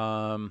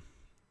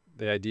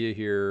 The idea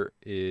here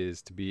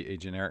is to be a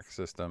generic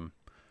system,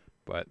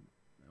 but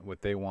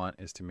what they want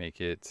is to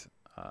make it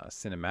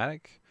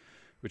cinematic,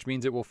 which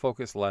means it will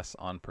focus less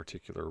on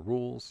particular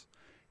rules,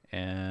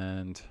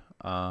 and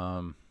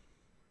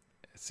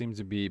it seems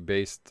to be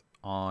based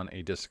on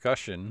a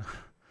discussion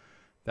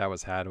that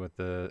was had with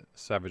the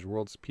Savage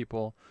Worlds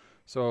people.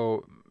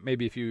 So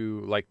maybe if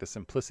you like the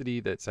simplicity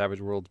that Savage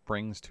Worlds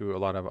brings to a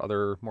lot of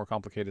other more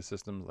complicated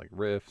systems like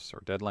Rifts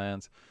or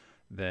Deadlands,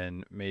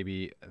 then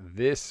maybe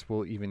this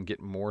will even get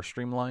more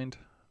streamlined.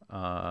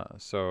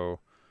 The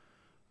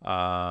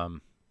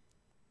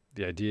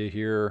idea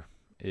here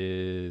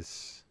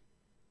is,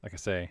 like I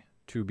say,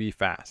 to be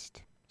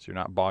fast. So you're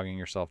not bogging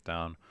yourself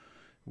down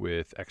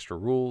with extra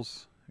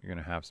rules. You're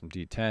going to have some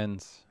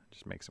D10s,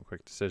 just make some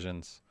quick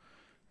decisions,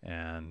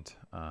 and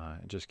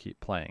just keep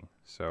playing.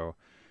 So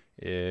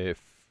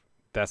if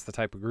that's the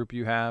type of group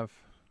you have,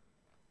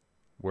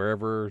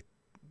 wherever,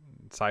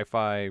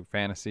 sci-fi,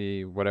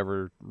 fantasy,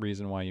 whatever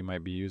reason why you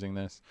might be using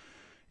this,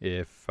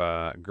 if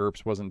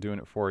GURPS wasn't doing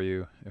it for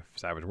you, if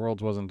Savage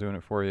Worlds wasn't doing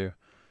it for you,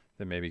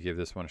 then maybe give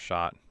this one a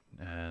shot,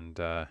 and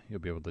you'll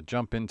be able to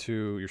jump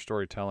into your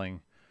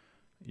storytelling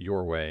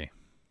your way,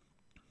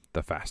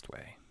 the fast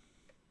way.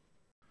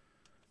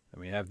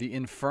 Then we have the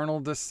Infernal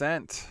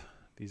Descent.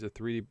 These are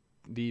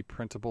 3D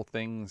printable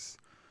things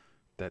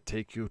that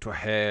take you to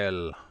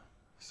hell.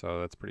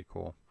 So that's pretty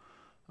cool.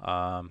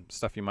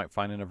 Stuff you might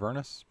find in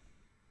Avernus.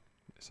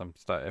 Some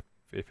stuff,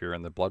 if you're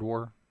in the Blood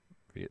War,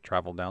 if you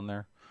travel down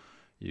there,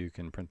 you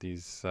can print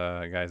these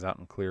guys out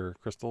in clear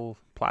crystal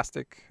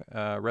plastic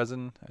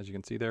resin, as you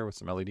can see there, with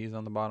some LEDs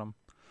on the bottom.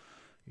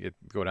 You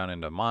go down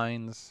into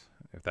mines,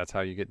 if that's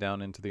how you get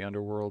down into the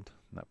underworld.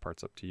 That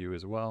part's up to you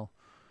as well.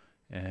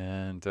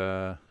 And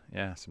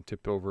yeah, some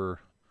tipped over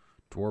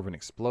dwarven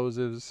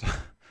explosives,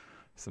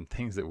 some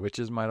things that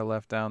witches might have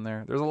left down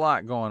there. There's a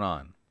lot going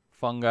on.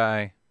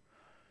 Fungi.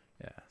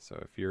 Yeah, so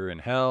if you're in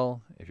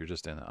hell, if you're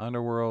just in the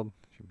underworld,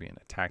 if you're being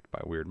attacked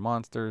by weird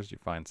monsters, you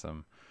find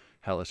some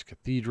hellish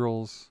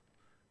cathedrals.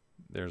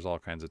 There's all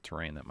kinds of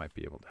terrain that might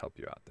be able to help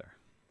you out there.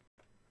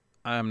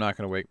 I'm not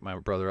going to wake my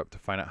brother up to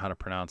find out how to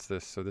pronounce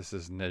this. So this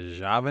is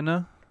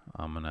Nejavina.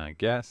 I'm going to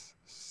guess.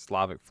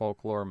 Slavic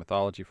folklore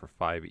mythology for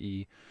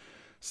 5e.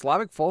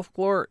 Slavic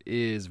folklore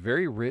is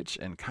very rich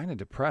and kind of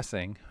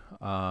depressing.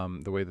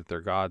 The way that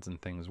their gods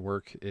and things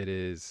work, it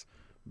is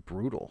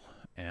brutal.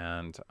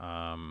 And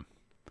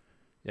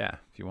yeah,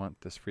 if you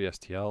want this free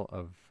STL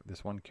of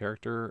this one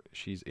character,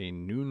 she's a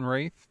Noon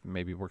Wraith,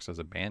 maybe works as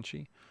a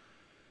Banshee.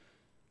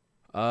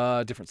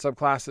 Different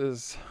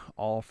subclasses,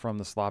 all from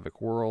the Slavic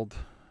world.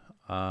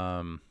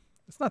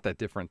 It's not that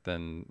different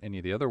than any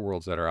of the other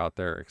worlds that are out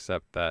there,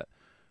 except that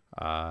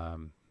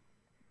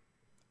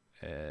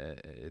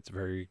it's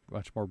very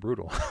much more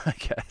brutal, I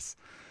guess.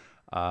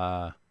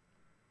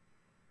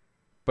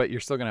 But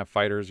you're still going to have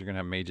fighters, you're going to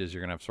have mages,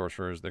 you're going to have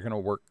sorcerers. They're going to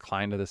work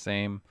kind of the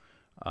same.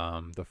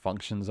 The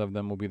functions of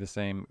them will be the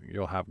same.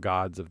 You'll have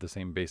gods of the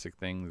same basic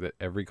things that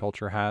every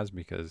culture has,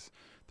 because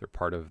they're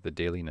part of the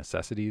daily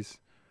necessities.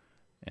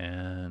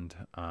 And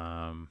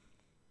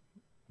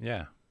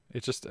yeah,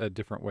 it's just a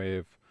different way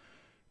of,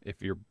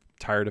 if you're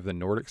tired of the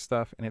Nordic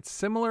stuff, and it's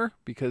similar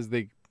because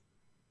they're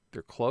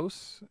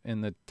close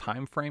in the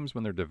time frames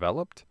when they're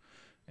developed,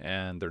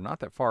 and they're not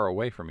that far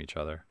away from each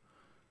other.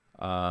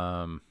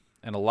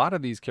 And a lot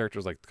of these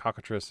characters, like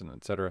Cockatrice and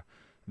etc.,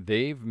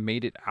 they've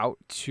made it out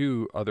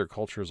to other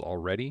cultures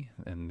already,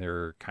 and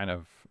they're kind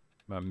of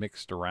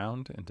mixed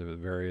around into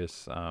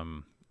various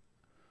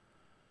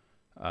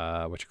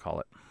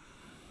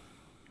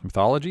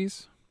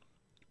mythologies.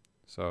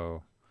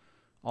 So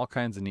all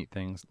kinds of neat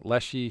things.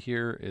 Leshy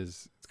here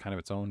is, it's kind of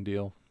its own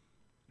deal,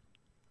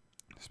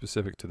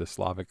 specific to the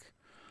Slavic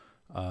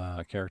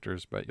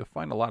characters, but you'll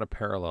find a lot of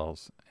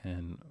parallels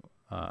in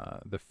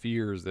the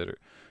fears that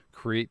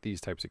create these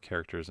types of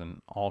characters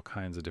in all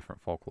kinds of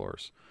different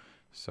folklores.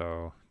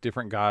 So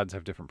different gods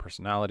have different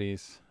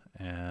personalities,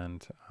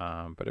 and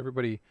but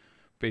everybody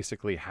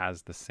basically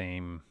has the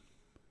same,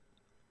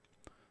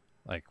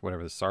 like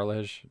whatever the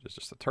Sarlej is,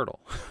 just a turtle,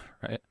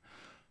 right?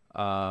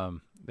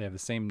 They have the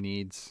same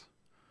needs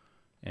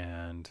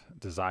and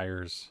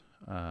desires,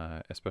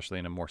 especially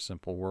in a more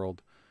simple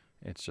world.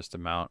 It's just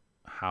about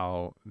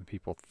how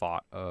people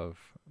thought of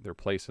their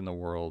place in the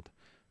world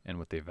and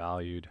what they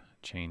valued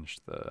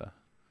changed the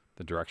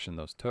direction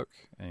those took,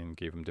 and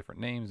gave them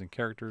different names and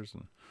characters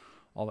and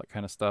all that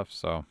kind of stuff.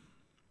 So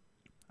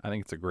I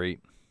think it's a great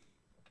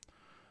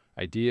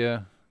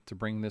idea to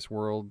bring this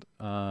world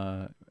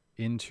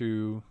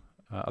into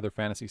other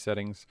fantasy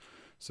settings,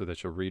 so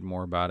that you'll read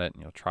more about it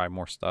and you'll try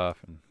more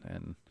stuff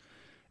and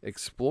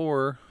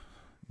explore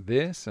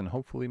this and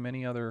hopefully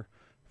many other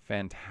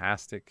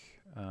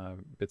fantastic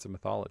bits of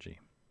mythology.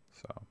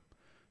 So,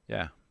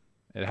 yeah.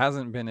 It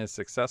hasn't been as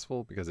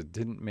successful because it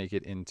didn't make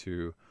it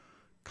into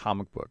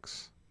comic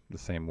books the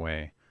same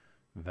way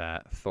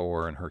that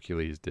Thor and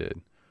Hercules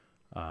did.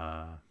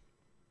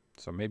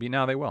 So maybe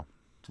now they will.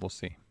 We'll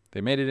see.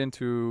 They made it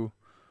into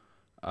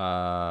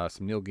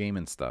some Neil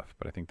Gaiman stuff,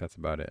 but I think that's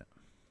about it.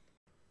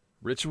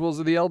 Rituals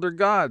of the Elder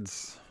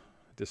Gods.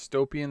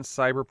 Dystopian,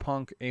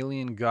 cyberpunk,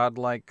 alien,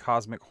 godlike,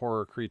 cosmic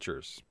horror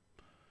creatures.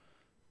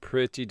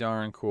 Pretty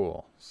darn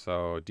cool.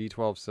 So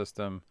D12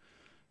 system.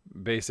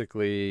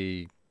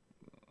 Basically,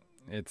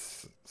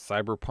 it's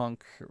cyberpunk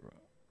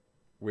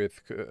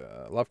with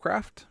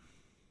Lovecraft.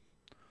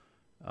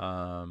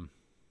 All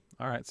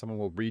right, someone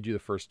will read you the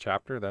first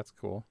chapter. That's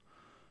cool.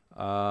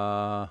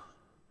 And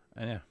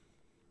yeah,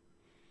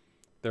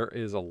 there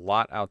is a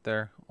lot out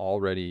there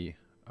already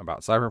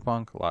about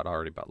cyberpunk, a lot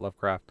already about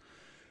Lovecraft.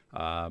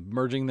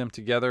 Merging them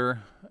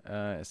together,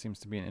 it seems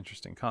to be an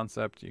interesting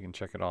concept. You can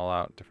check it all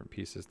out, different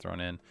pieces thrown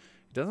in.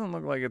 It doesn't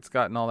look like it's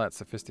gotten all that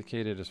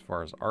sophisticated as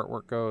far as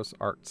artwork goes.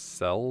 Art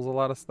sells a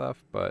lot of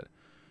stuff, but,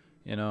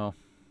 you know,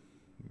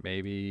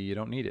 maybe you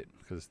don't need it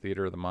because it's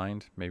theater of the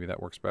mind. Maybe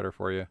that works better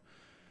for you.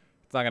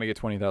 It's not going to get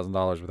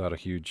 $20,000 without a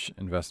huge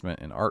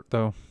investment in art,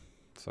 though.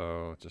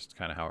 So just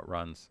kind of how it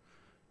runs.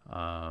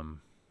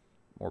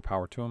 More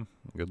power to them.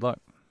 Good luck.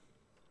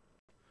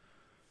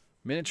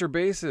 Miniature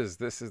bases.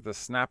 This is the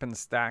snap and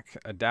stack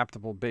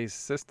adaptable base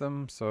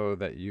system so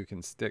that you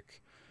can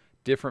stick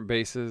different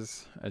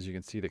bases. As you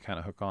can see, they kind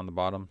of hook on the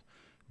bottom.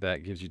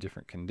 That gives you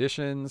different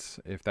conditions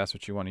if that's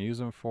what you want to use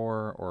them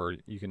for, or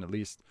you can at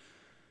least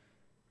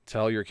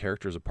tell your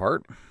characters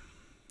apart.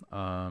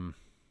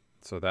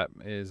 So that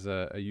is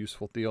a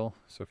useful deal.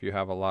 So if you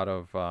have a lot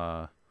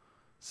of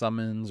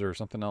summons or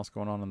something else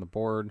going on the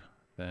board,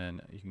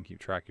 then you can keep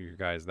track of your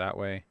guys that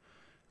way.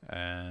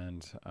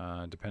 And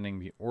depending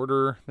the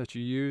order that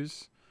you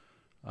use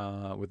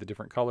with the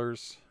different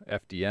colors,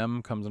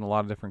 FDM comes in a lot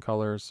of different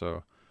colors.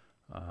 So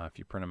if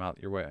you print them out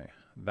your way,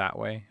 that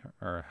way,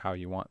 or how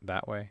you want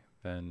that way,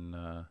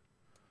 then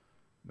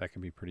that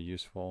can be pretty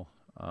useful.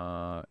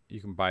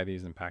 You can buy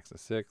these in packs of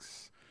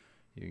 6.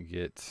 You can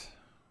get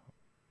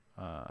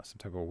some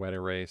type of wet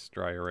erase,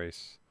 dry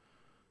erase,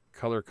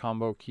 color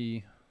combo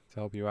key to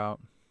help you out.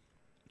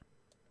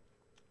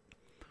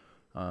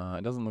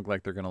 It doesn't look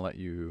like they're going to let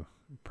you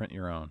print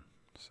your own.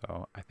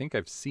 So I think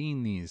I've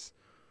seen these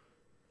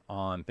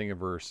on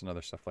Thingiverse and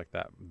other stuff like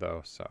that,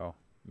 though. So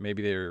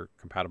maybe they're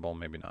compatible,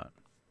 maybe not.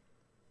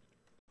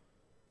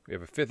 We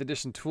have a 5th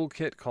edition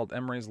toolkit called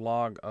Emery's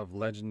Log of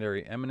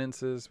Legendary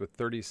Eminences with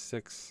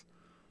 36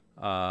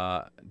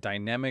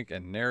 dynamic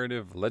and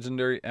narrative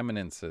legendary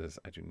eminences.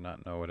 I do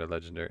not know what a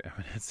legendary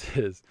eminence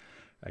is.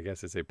 I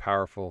guess it's a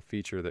powerful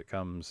feature that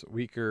comes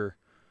weaker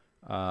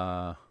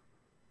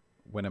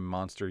when a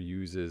monster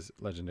uses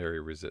legendary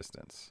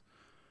resistance.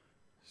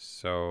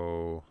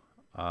 So,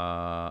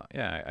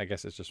 yeah, I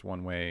guess it's just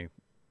one way.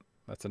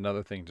 That's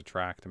another thing to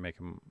track to make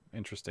them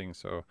interesting.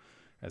 So,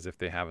 as if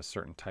they have a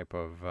certain type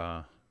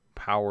of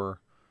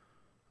power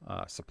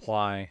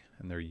supply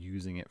and they're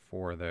using it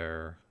for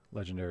their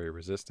legendary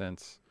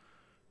resistance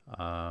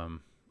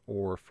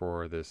or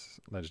for this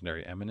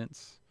legendary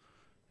eminence,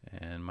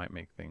 and might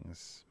make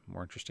things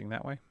more interesting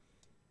that way.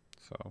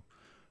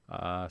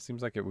 So,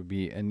 seems like it would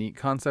be a neat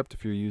concept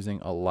if you're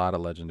using a lot of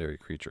legendary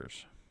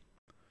creatures.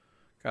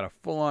 Got a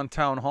full-on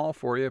town hall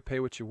for you. Pay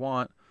what you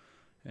want.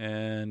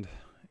 And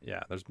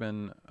yeah, there's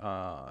been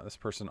this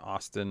person,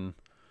 Austin.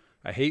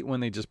 I hate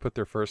when they just put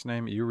their first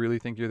name. You really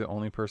think you're the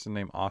only person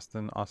named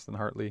Austin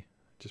Hartley?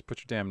 Just put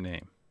your damn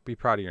name. Be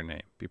proud of your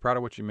name. Be proud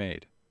of what you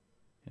made.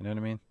 You know what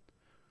I mean?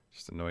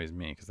 Just annoys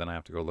me because then I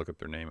have to go look up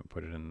their name and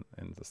put it in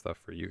the stuff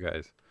for you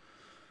guys.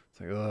 It's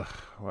like, ugh,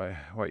 why?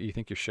 What, you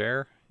think you're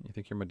Cher? You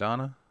think you're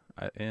Madonna?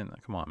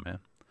 Come on,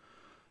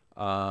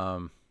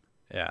 man.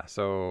 Yeah,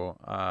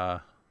 so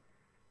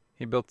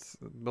he built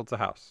a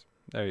house.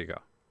 There you go.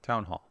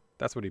 Town hall.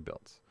 That's what he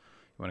builds.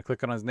 You want to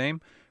click on his name,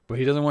 but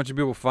he doesn't want you to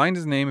be able to find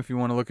his name if you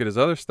want to look at his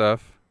other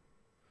stuff.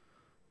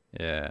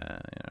 Yeah.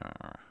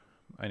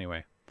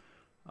 Anyway,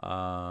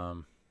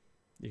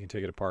 you can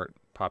take it apart,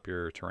 pop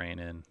your terrain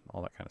in,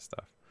 all that kind of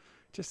stuff.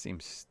 It just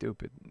seems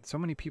stupid. So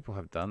many people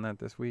have done that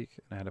this week,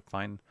 and I had to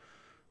find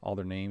all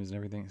their names and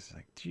everything. It's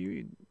like, do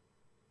you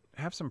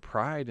have some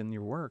pride in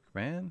your work,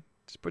 man?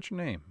 Just put your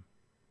name.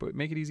 But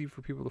make it easy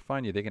for people to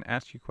find you. They can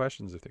ask you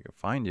questions if they can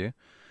find you.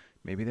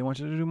 Maybe they want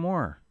you to do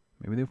more.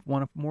 Maybe they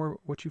want more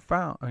what you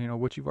found,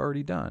 what you've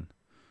already done.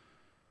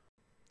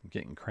 I'm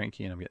getting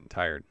cranky and I'm getting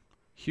tired.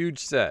 Huge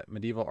set,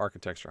 medieval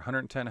architecture,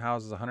 110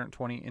 houses,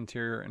 120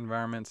 interior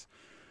environments,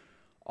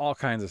 all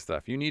kinds of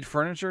stuff. You need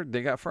furniture,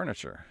 they got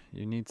furniture.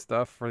 You need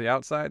stuff for the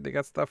outside, they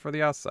got stuff for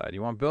the outside.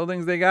 You want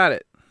buildings, they got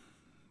it.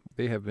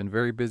 They have been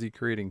very busy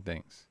creating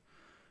things.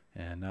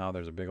 And now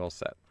there's a big old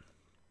set.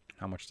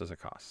 How much does it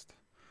cost?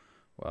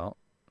 Well,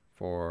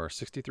 for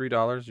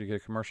 $63, you get a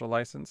commercial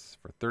license.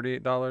 For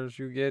 $38,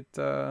 you get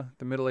the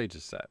Middle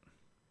Ages set.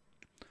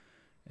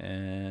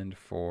 And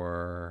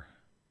for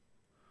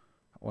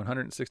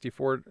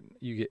 $164,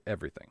 you get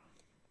everything.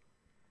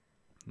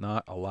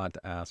 Not a lot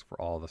to ask for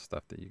all the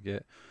stuff that you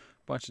get.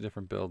 A bunch of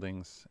different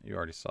buildings. You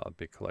already saw a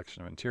big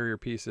collection of interior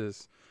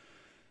pieces.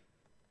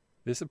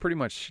 This will pretty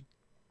much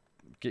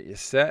get you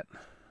set,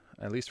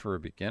 at least for a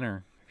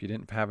beginner. If you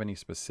didn't have any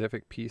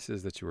specific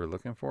pieces that you were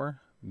looking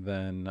for,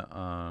 then,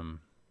 I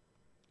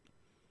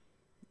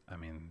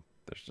mean,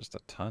 there's just a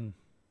ton.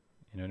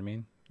 You know what I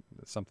mean?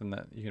 It's something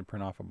that you can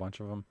print off a bunch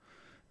of them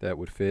that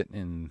would fit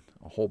in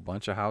a whole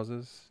bunch of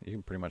houses. You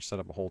can pretty much set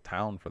up a whole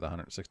town for the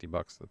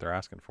 $160 that they're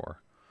asking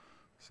for.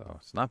 So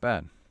it's not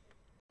bad.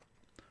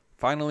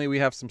 Finally, we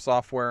have some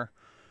software.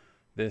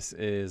 This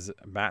is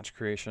batch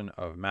creation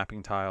of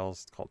mapping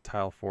tiles. It's called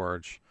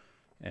TileForge.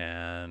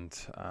 And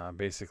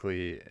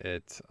basically,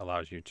 it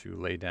allows you to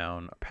lay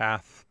down a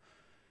path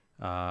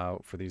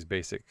for these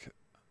basic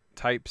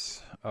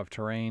types of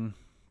terrain.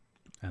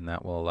 And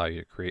that will allow you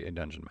to create a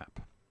dungeon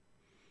map.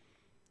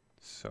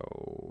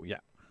 So, yeah.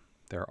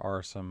 There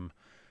are some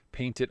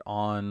painted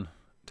on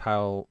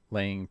tile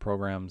laying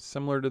programs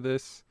similar to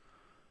this.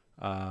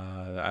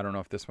 I don't know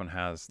if this one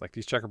has, like,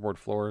 these checkerboard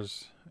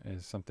floors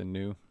is something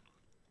new.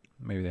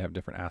 Maybe they have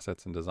different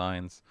assets and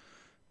designs.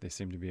 They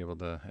seem to be able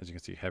to, as you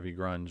can see, heavy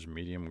grunge,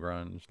 medium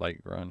grunge,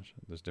 light grunge.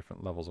 There's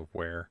different levels of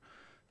wear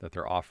that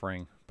they're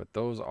offering. But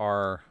those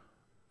are,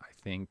 I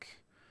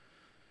think,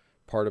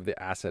 part of the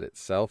asset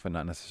itself and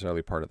not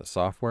necessarily part of the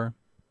software.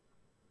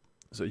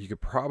 So you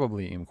could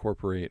probably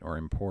incorporate or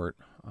import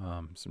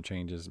some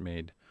changes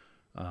made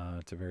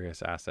to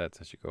various assets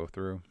as you go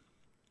through.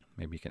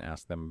 Maybe you can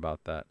ask them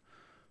about that.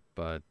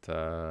 But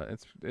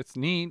it's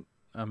neat.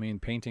 I mean,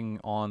 painting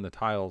on the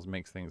tiles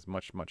makes things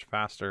much, much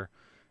faster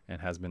and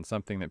has been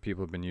something that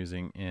people have been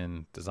using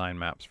in design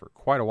maps for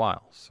quite a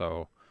while.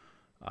 So,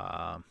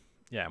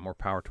 yeah, more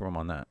power to them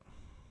on that.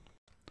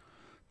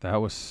 That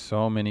was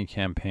so many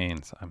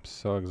campaigns. I'm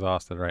so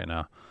exhausted right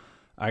now.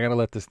 I got to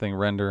let this thing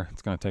render.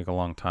 It's going to take a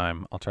long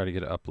time. I'll try to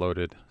get it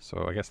uploaded.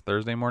 So I guess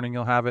Thursday morning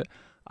you'll have it.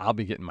 I'll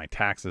be getting my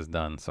taxes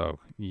done. So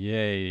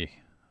yay.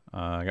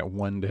 I got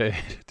 1 day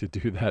to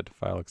do that, to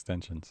file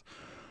extensions.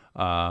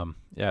 Yeah,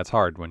 it's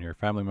hard when your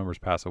family members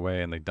pass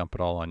away and they dump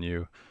it all on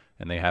you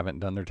and they haven't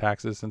done their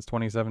taxes since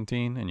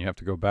 2017 and you have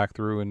to go back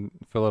through and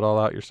fill it all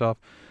out yourself.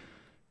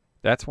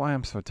 That's why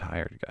I'm so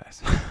tired,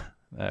 guys.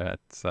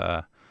 That's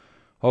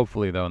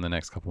hopefully, though, in the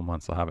next couple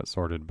months I'll have it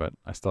sorted, but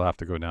I still have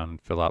to go down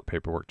and fill out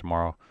paperwork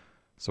tomorrow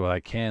so I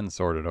can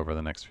sort it over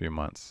the next few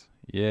months.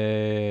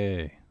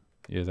 Yay!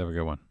 You guys have a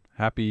good one.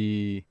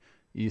 Happy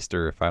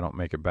Easter if I don't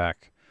make it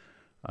back.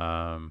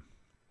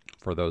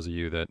 For those of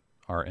you that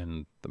are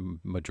in the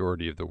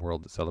majority of the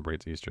world that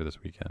celebrates Easter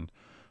this weekend.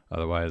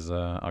 Otherwise,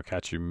 I'll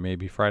catch you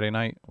maybe Friday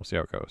night. We'll see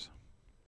how it goes.